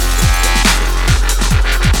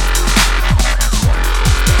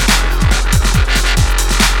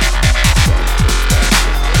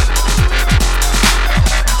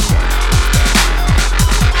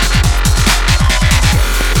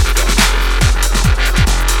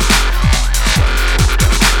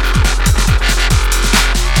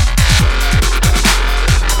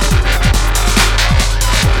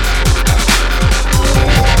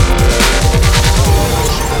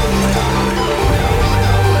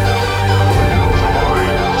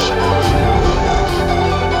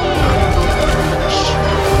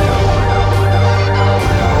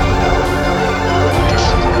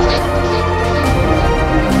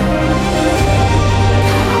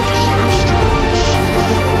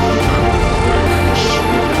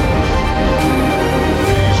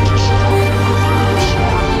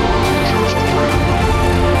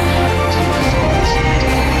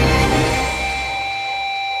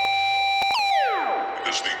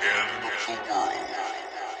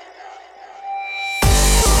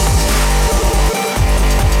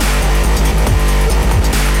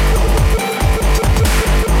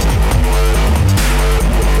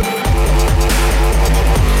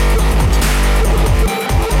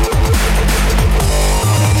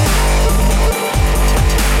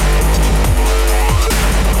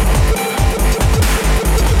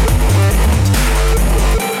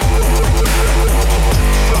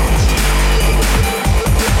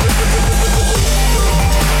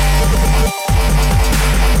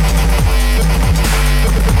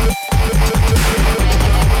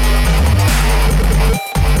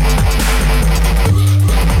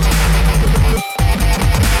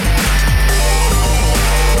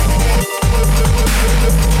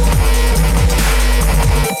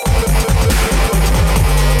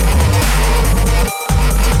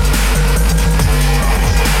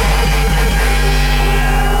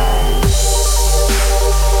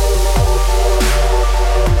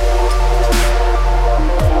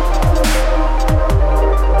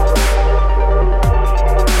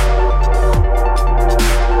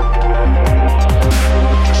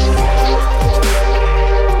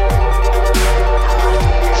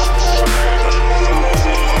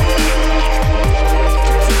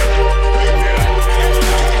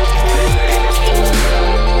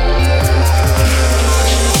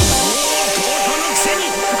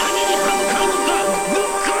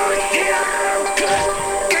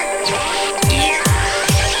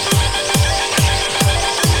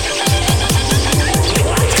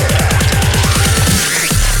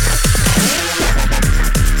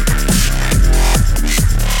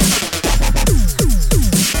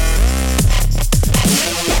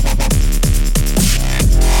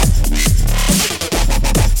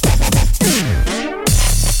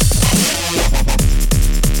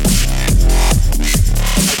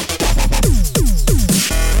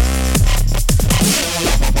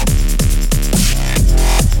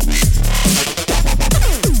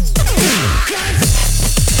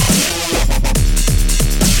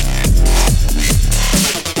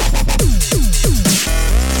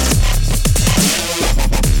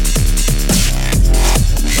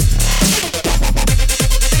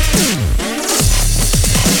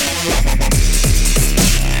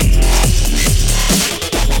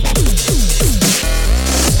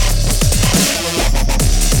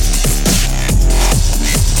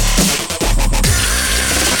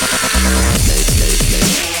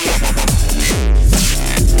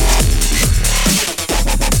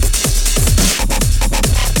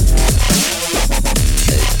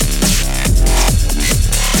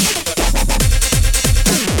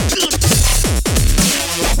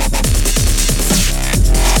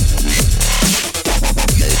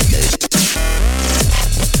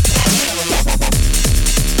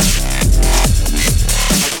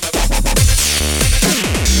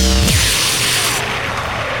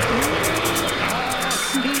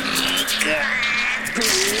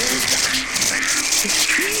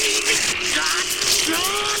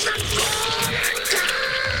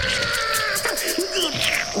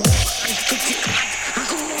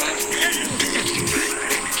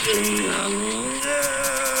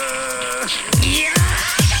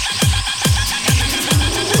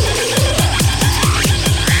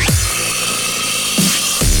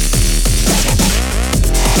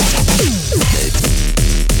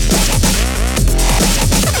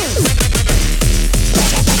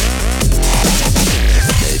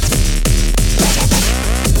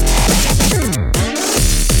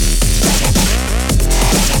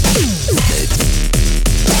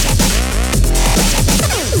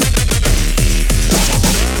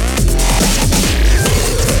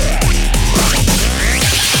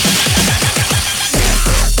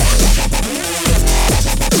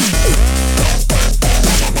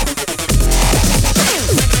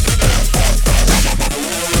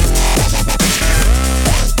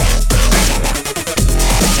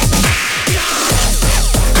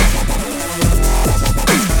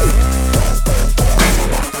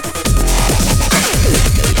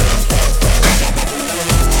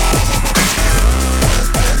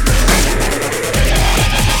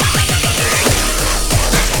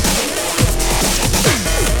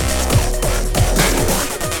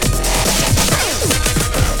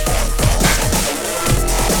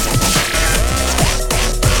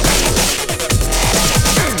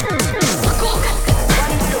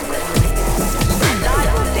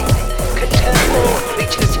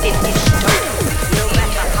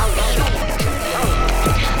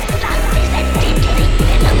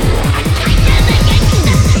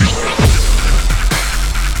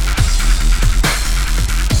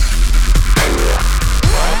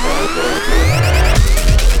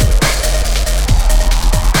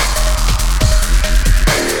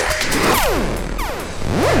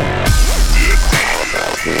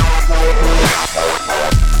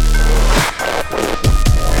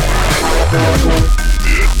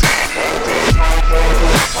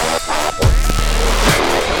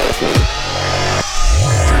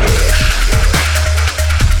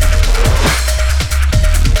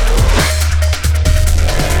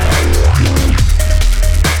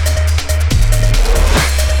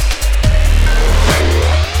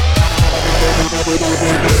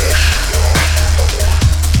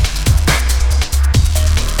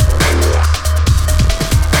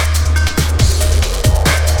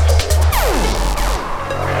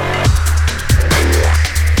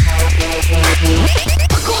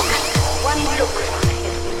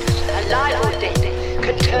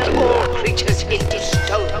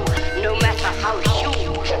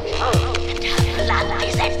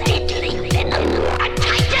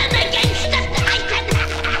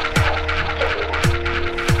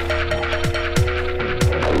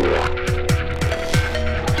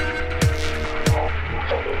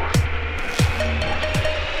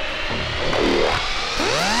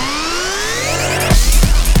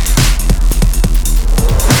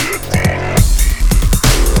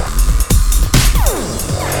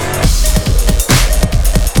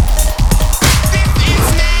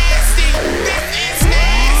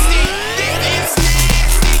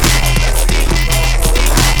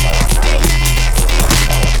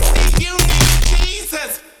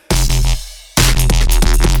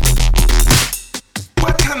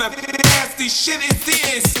nasty shit is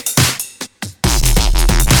this?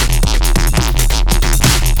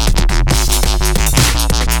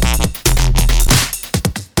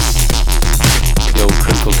 Yo,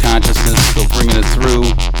 Critical Consciousness, still bringing it through.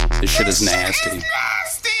 This shit is nasty.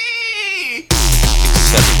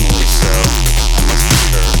 Exceptionally so, I must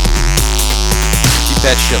concur. Keep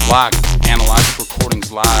that shit locked. Analogic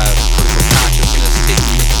Recordings Live. Critical Consciousness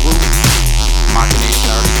taking you through. Machination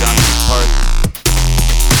already done his part.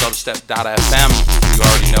 Dubstep.fm, you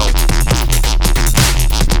already know.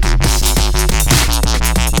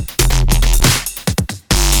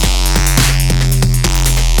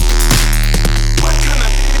 What kind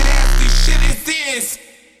of nasty shit is this?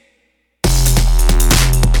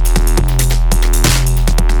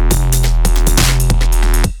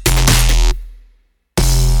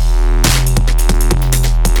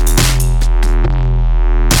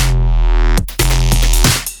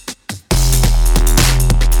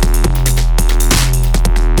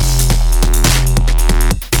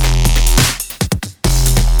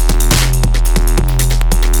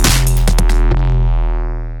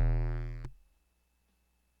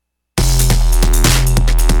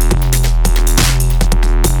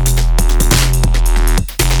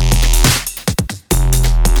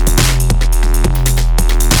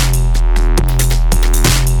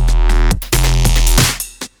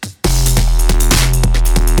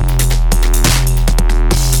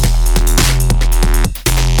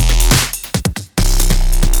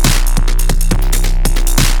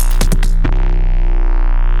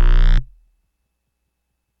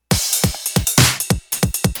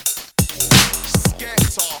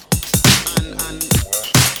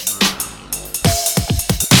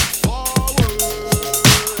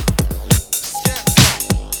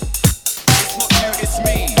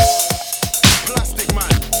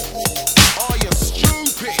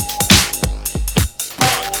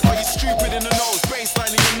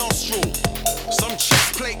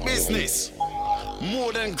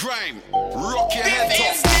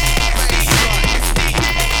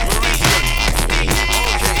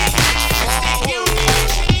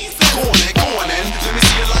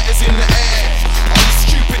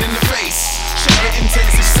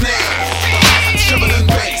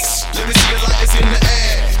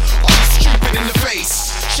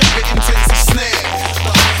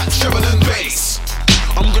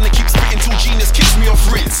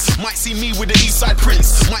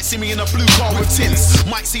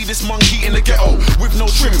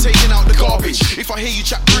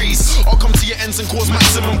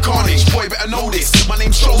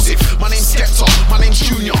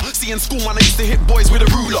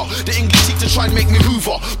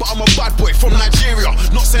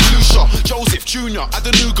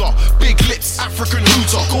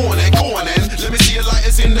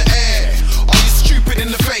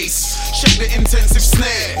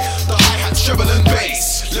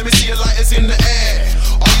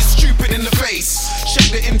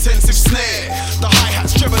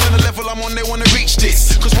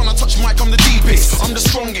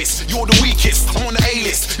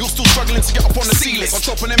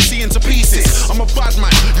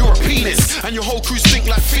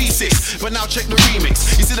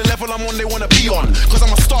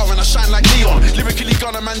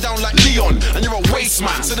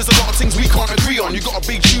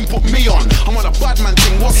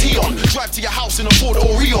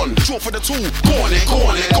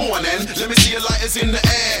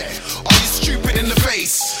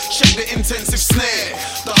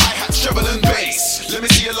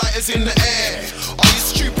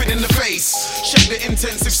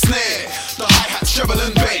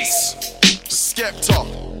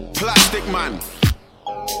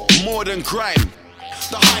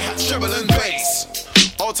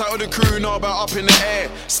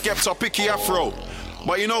 Skepta, picky afro.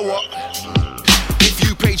 But you know what? If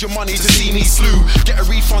you paid your money to see me slew, get a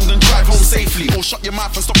refund and drive home safely. Or shut your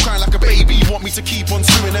mouth and stop crying like a baby. You want me to keep on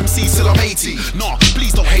slewing MCs till I'm 80? Nah,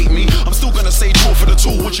 please don't hate me. I'm still gonna say draw for the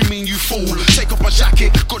tool. What you mean you fool? Take off my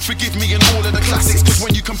jacket, God forgive me and all of the classics. Cause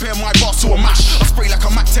when you compare my bars to a mash, I spray like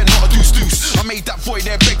a Mac 10, not a deuce. I made that boy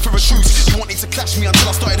there beg for a truce. He wanted to clash me until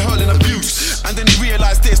I started hurling abuse. And then he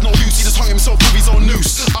realised there's no use. He just hung himself with his own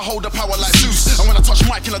noose. I hold the power like Zeus. And when I touch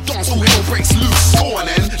mic in a dance, all hell breaks loose. Go on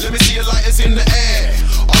then, let me see your lighters in the air.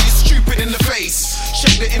 Are you stupid in the face?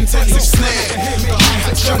 Check the intensive snare. The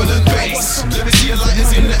hi-hat, treble and bass. Let me see your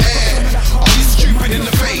lighters in the air. Are you stupid in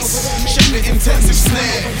the face? Check the intensive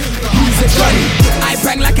snare. Who's a gun? I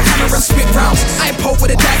bang like a hammer and spit rounds. I poke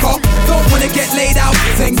with a dagger. Don't wanna get laid out,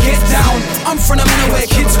 then get down. I'm from a manor where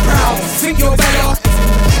kids proud. Think you're better?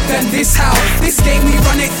 than this. How? This game we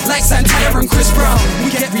run it like Santana and Chris Brown.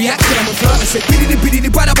 We get reacted, I'm a flirt and say biddy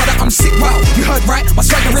biddy bada bada, I'm sick, wow. You heard right, my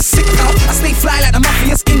swagger is sick, pal. I stay fly like the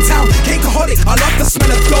mafia's in town. Cakeaholic, I love the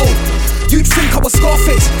smell of gold. You'd think I was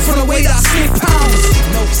Scarface from the way that I sniff pounds.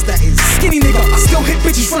 No, that is skinny nigga, I still hit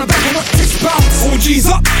bitches from the back and watch this bounce. Oh G's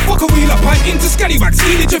up, fuck a wheel up, I'm into scallywags,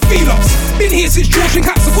 eating your feel ups. Been here since George and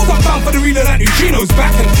Caps, so I'm bound for the real like Neutrino's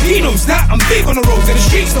back. And he knows that, I'm big on the roads and the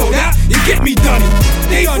streets know that. You get me done,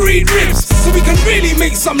 they breed ribs, so we can really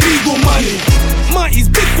make some legal money. Mighty's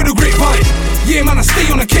big for the grapevine, yeah man I stay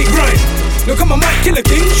on a cake grind. Look I'm a mic killer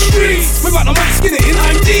king, street, without the mic skin it in,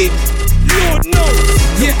 I'm deep. Lord knows,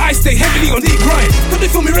 yeah I stay heavily on deep grind. But they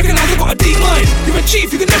feel me recognize I got a deep mind. You're a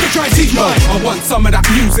chief, you can never try and teach mine. I want some of that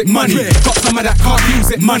music money, got some of that can't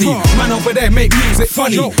use it money. Man over there make music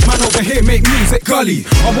funny, man over here make music gully.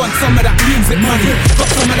 I want some of that music money, got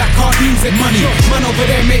some of that can't use it money. Man over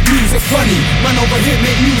there make music funny, man over here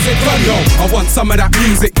make music gully. Yo, I want some of that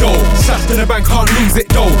music though, stashed in the bank can't lose it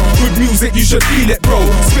though. Good music you should feel it bro,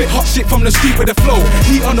 spit hot shit from the street with the flow.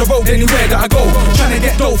 Heat on the road anywhere that I go, trying to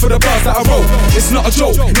get dough for the bars that I wrote. It's not a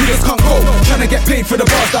joke, niggas can't go, trying to get paid for the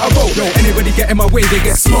bars that I wrote. Yo, anybody get in my way, they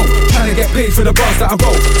get smoked. Trying to get paid for the bars that I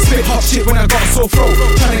wrote. Spit hot shit when I got a sore throat.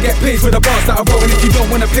 Trying to get paid for the bars that I wrote. And if you don't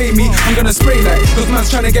wanna pay me, I'm gonna spray like, cause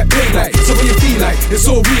man's trying to get paid like. So when you feel like, it's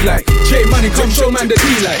all real like. J Money, come show man the D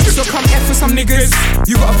like. So come F for some niggas,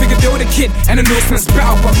 you gotta figure deal with a kid and the Norseman's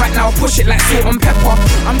better. But right now I push it like salt and pepper.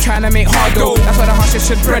 I'm trying to make hard dough, that's why the harsher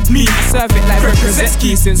should bread me. I serve it like Red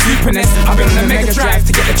Krzeski since Super NES. I've been on a mega drive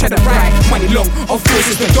to get the cheddar right. Money long, of course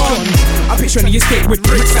it's the dawn. I picture on the estate with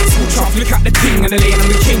bricks and school trap. Look at the king and the lane, I'm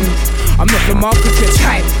the king. I'm not the Marcus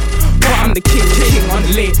hype, but I'm the king on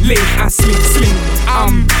the lane, I sling.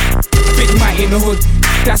 I'm big mighty in the hood,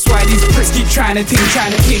 that's why these pricks keep trying to ting.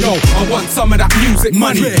 Yo, I want some of that music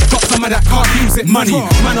money, got some of that can't use it money.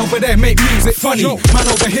 Man over there make music funny, man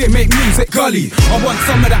over here make music gully. I want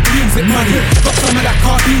some of that music money, got some of that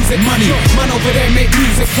can't use it money. Man over there make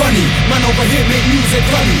music funny, man over here make music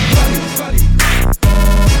gully.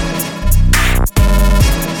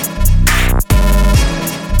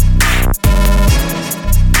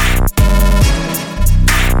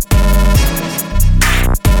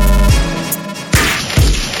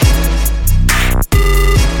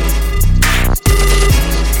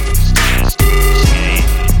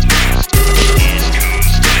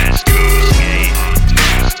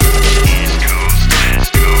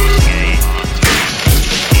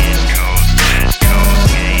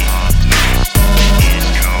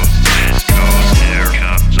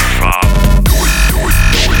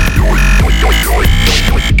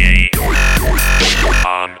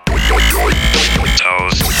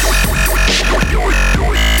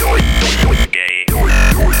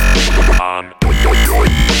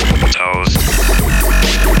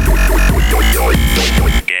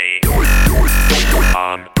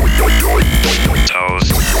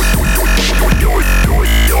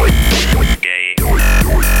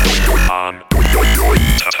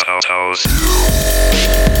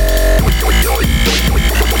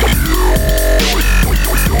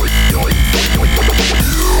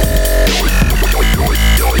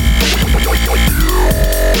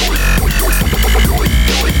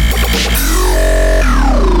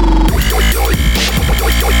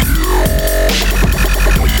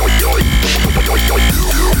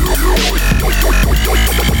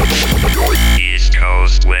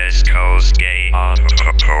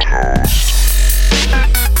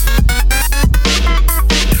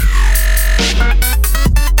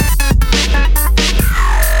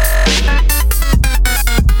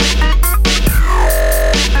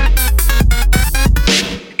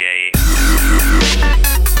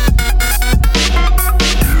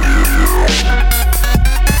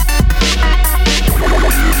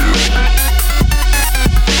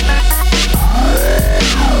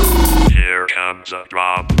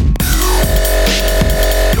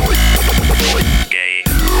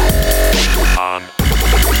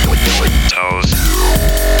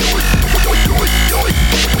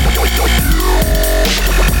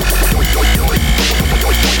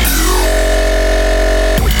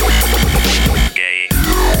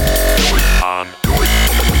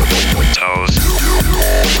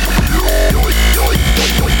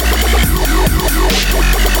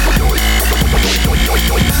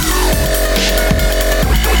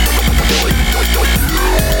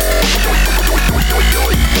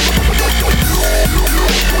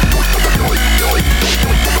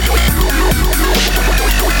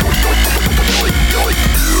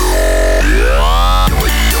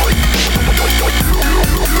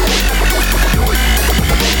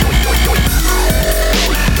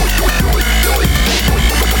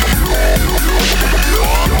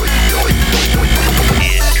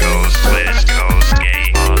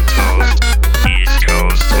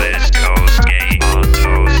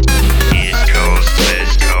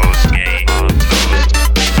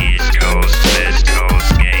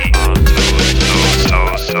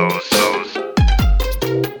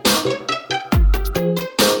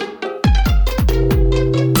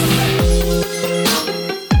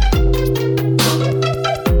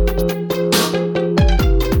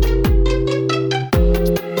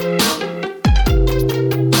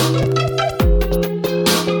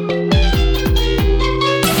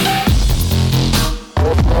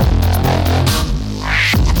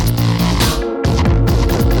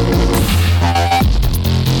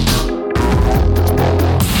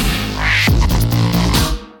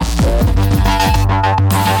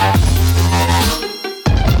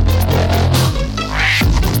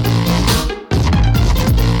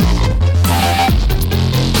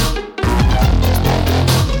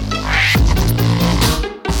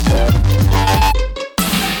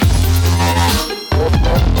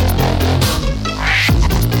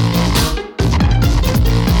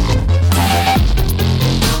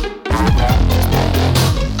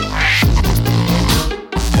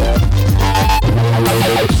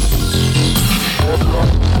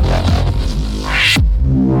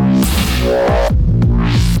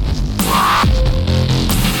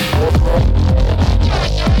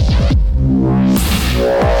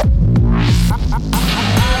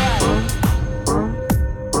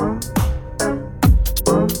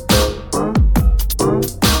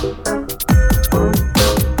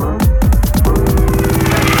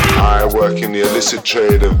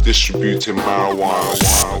 trade of distributing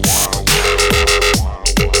marijuana.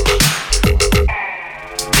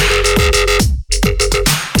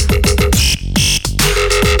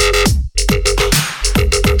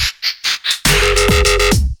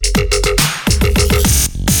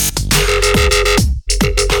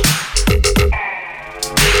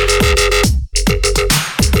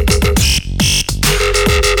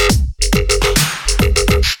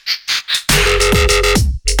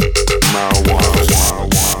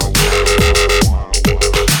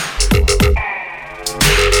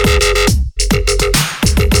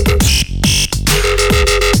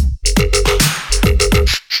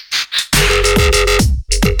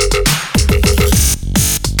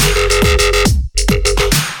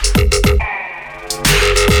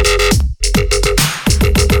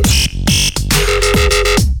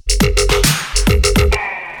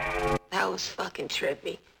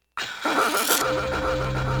 Trippy.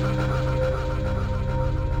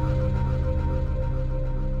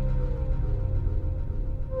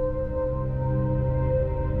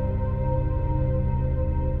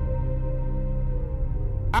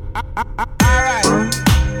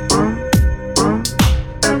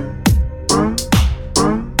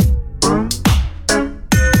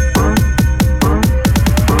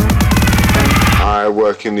 I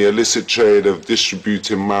work in the illicit trade of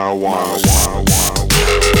distributing marijuana.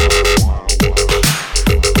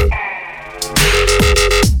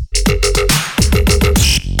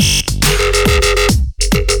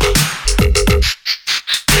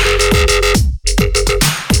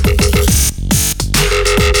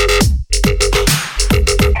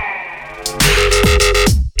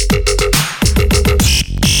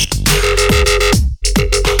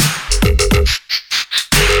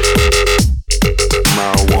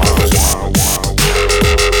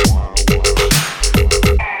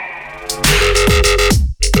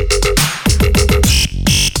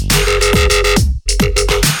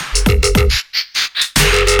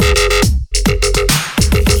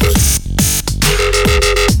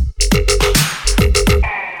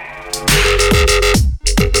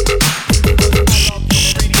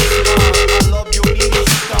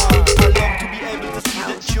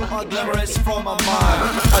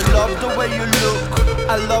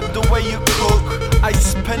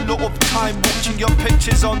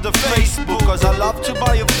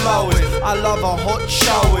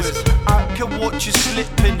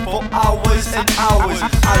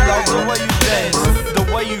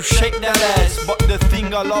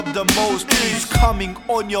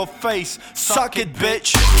 On your face, suck it,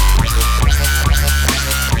 bitch.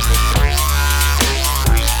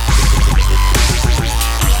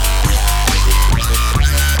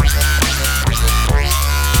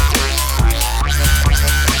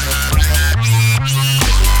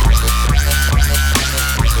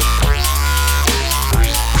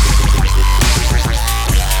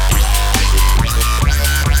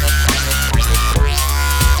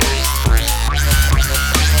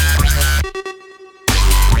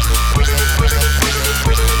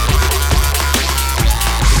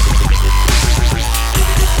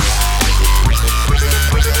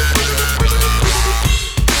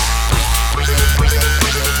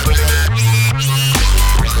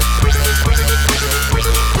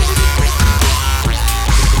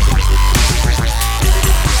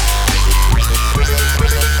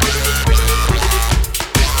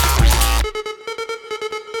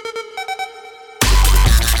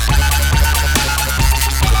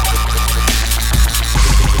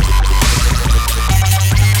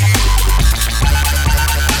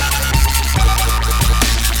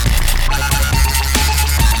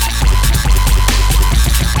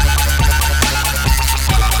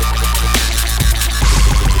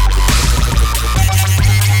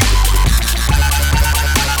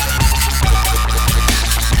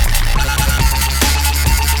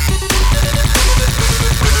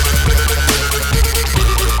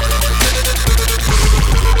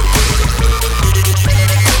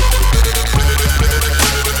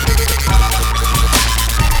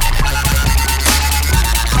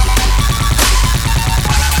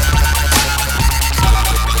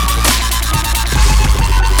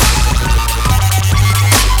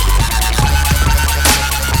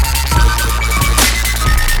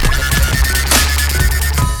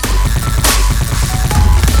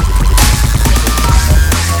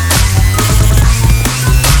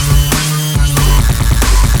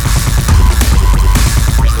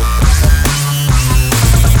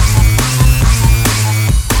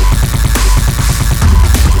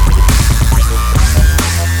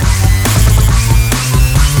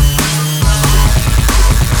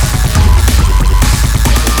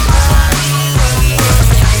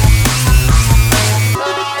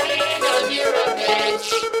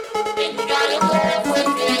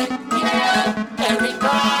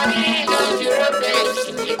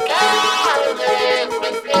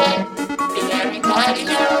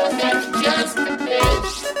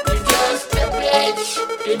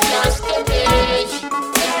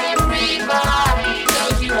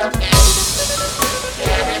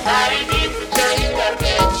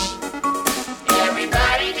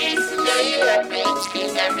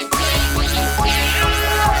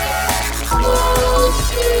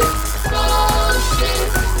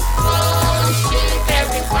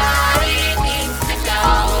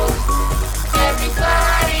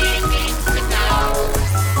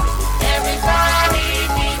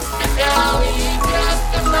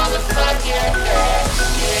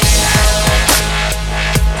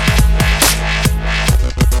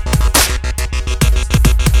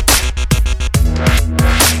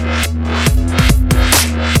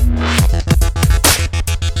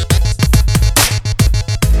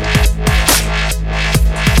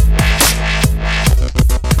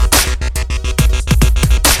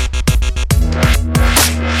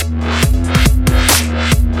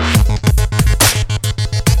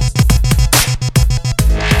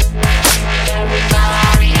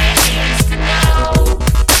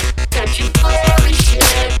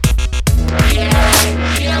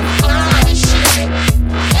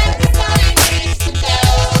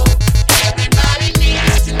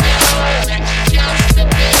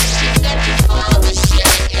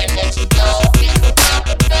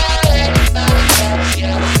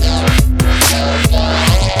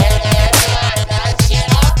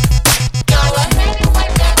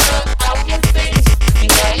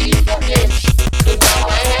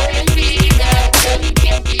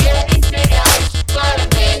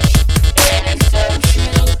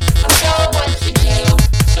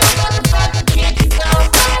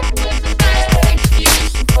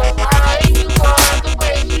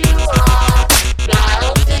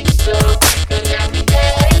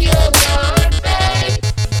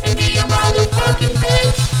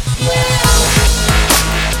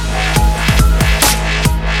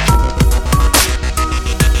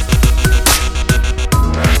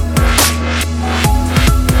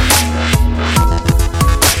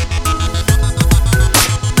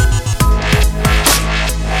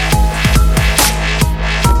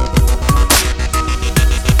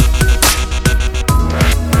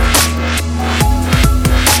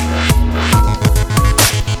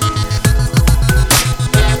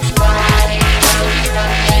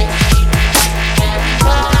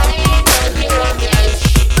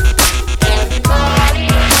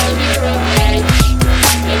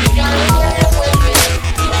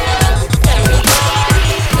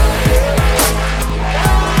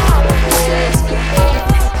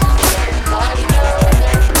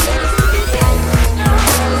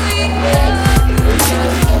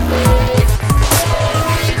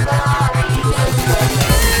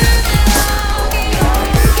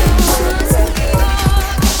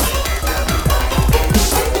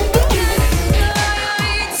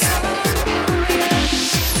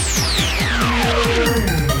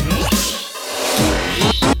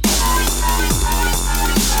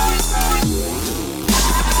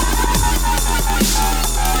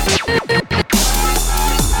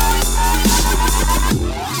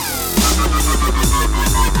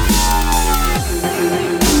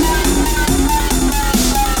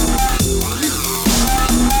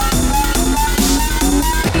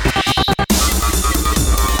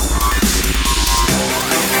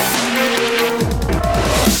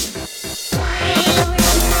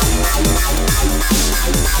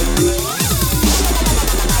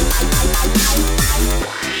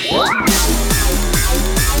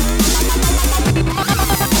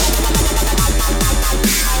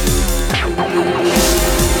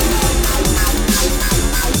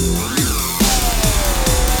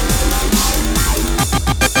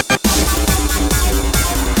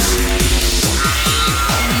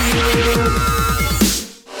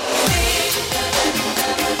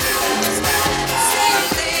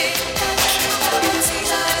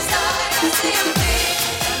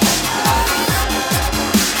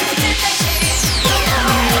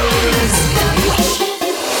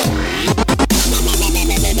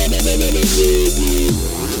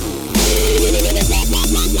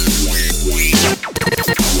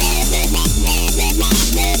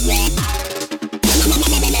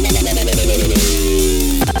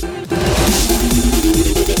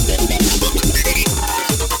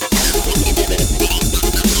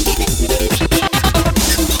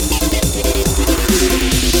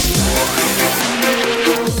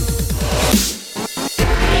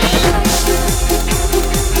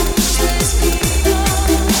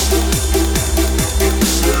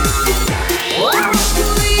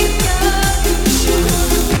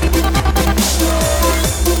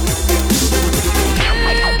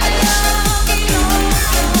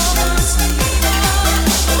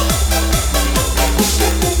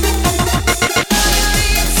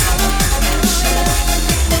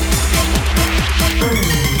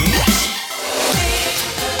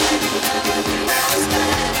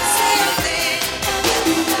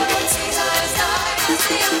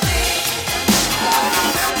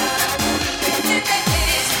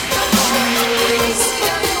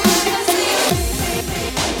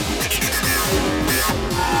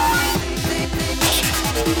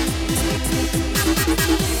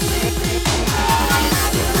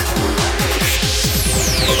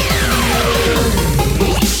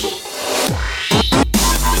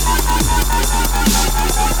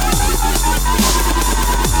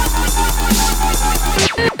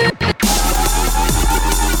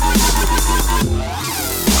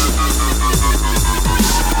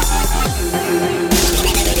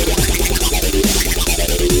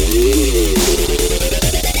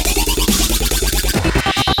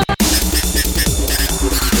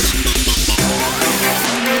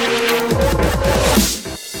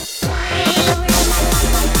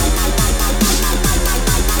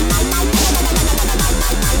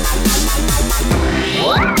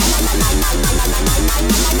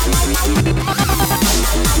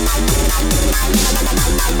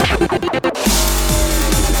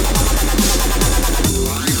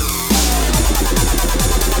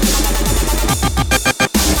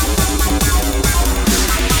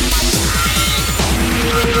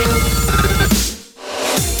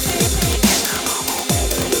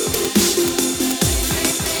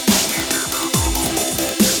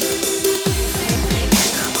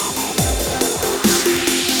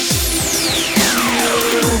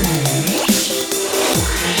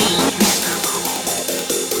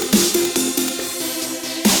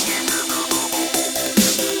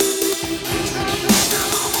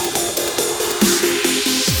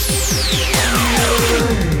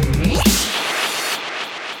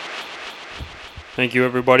 Thank you,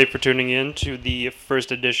 everybody, for tuning in to the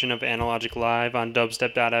first edition of Analogic Live on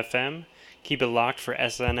dubstep.fm. Keep it locked for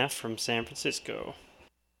SNF from San Francisco.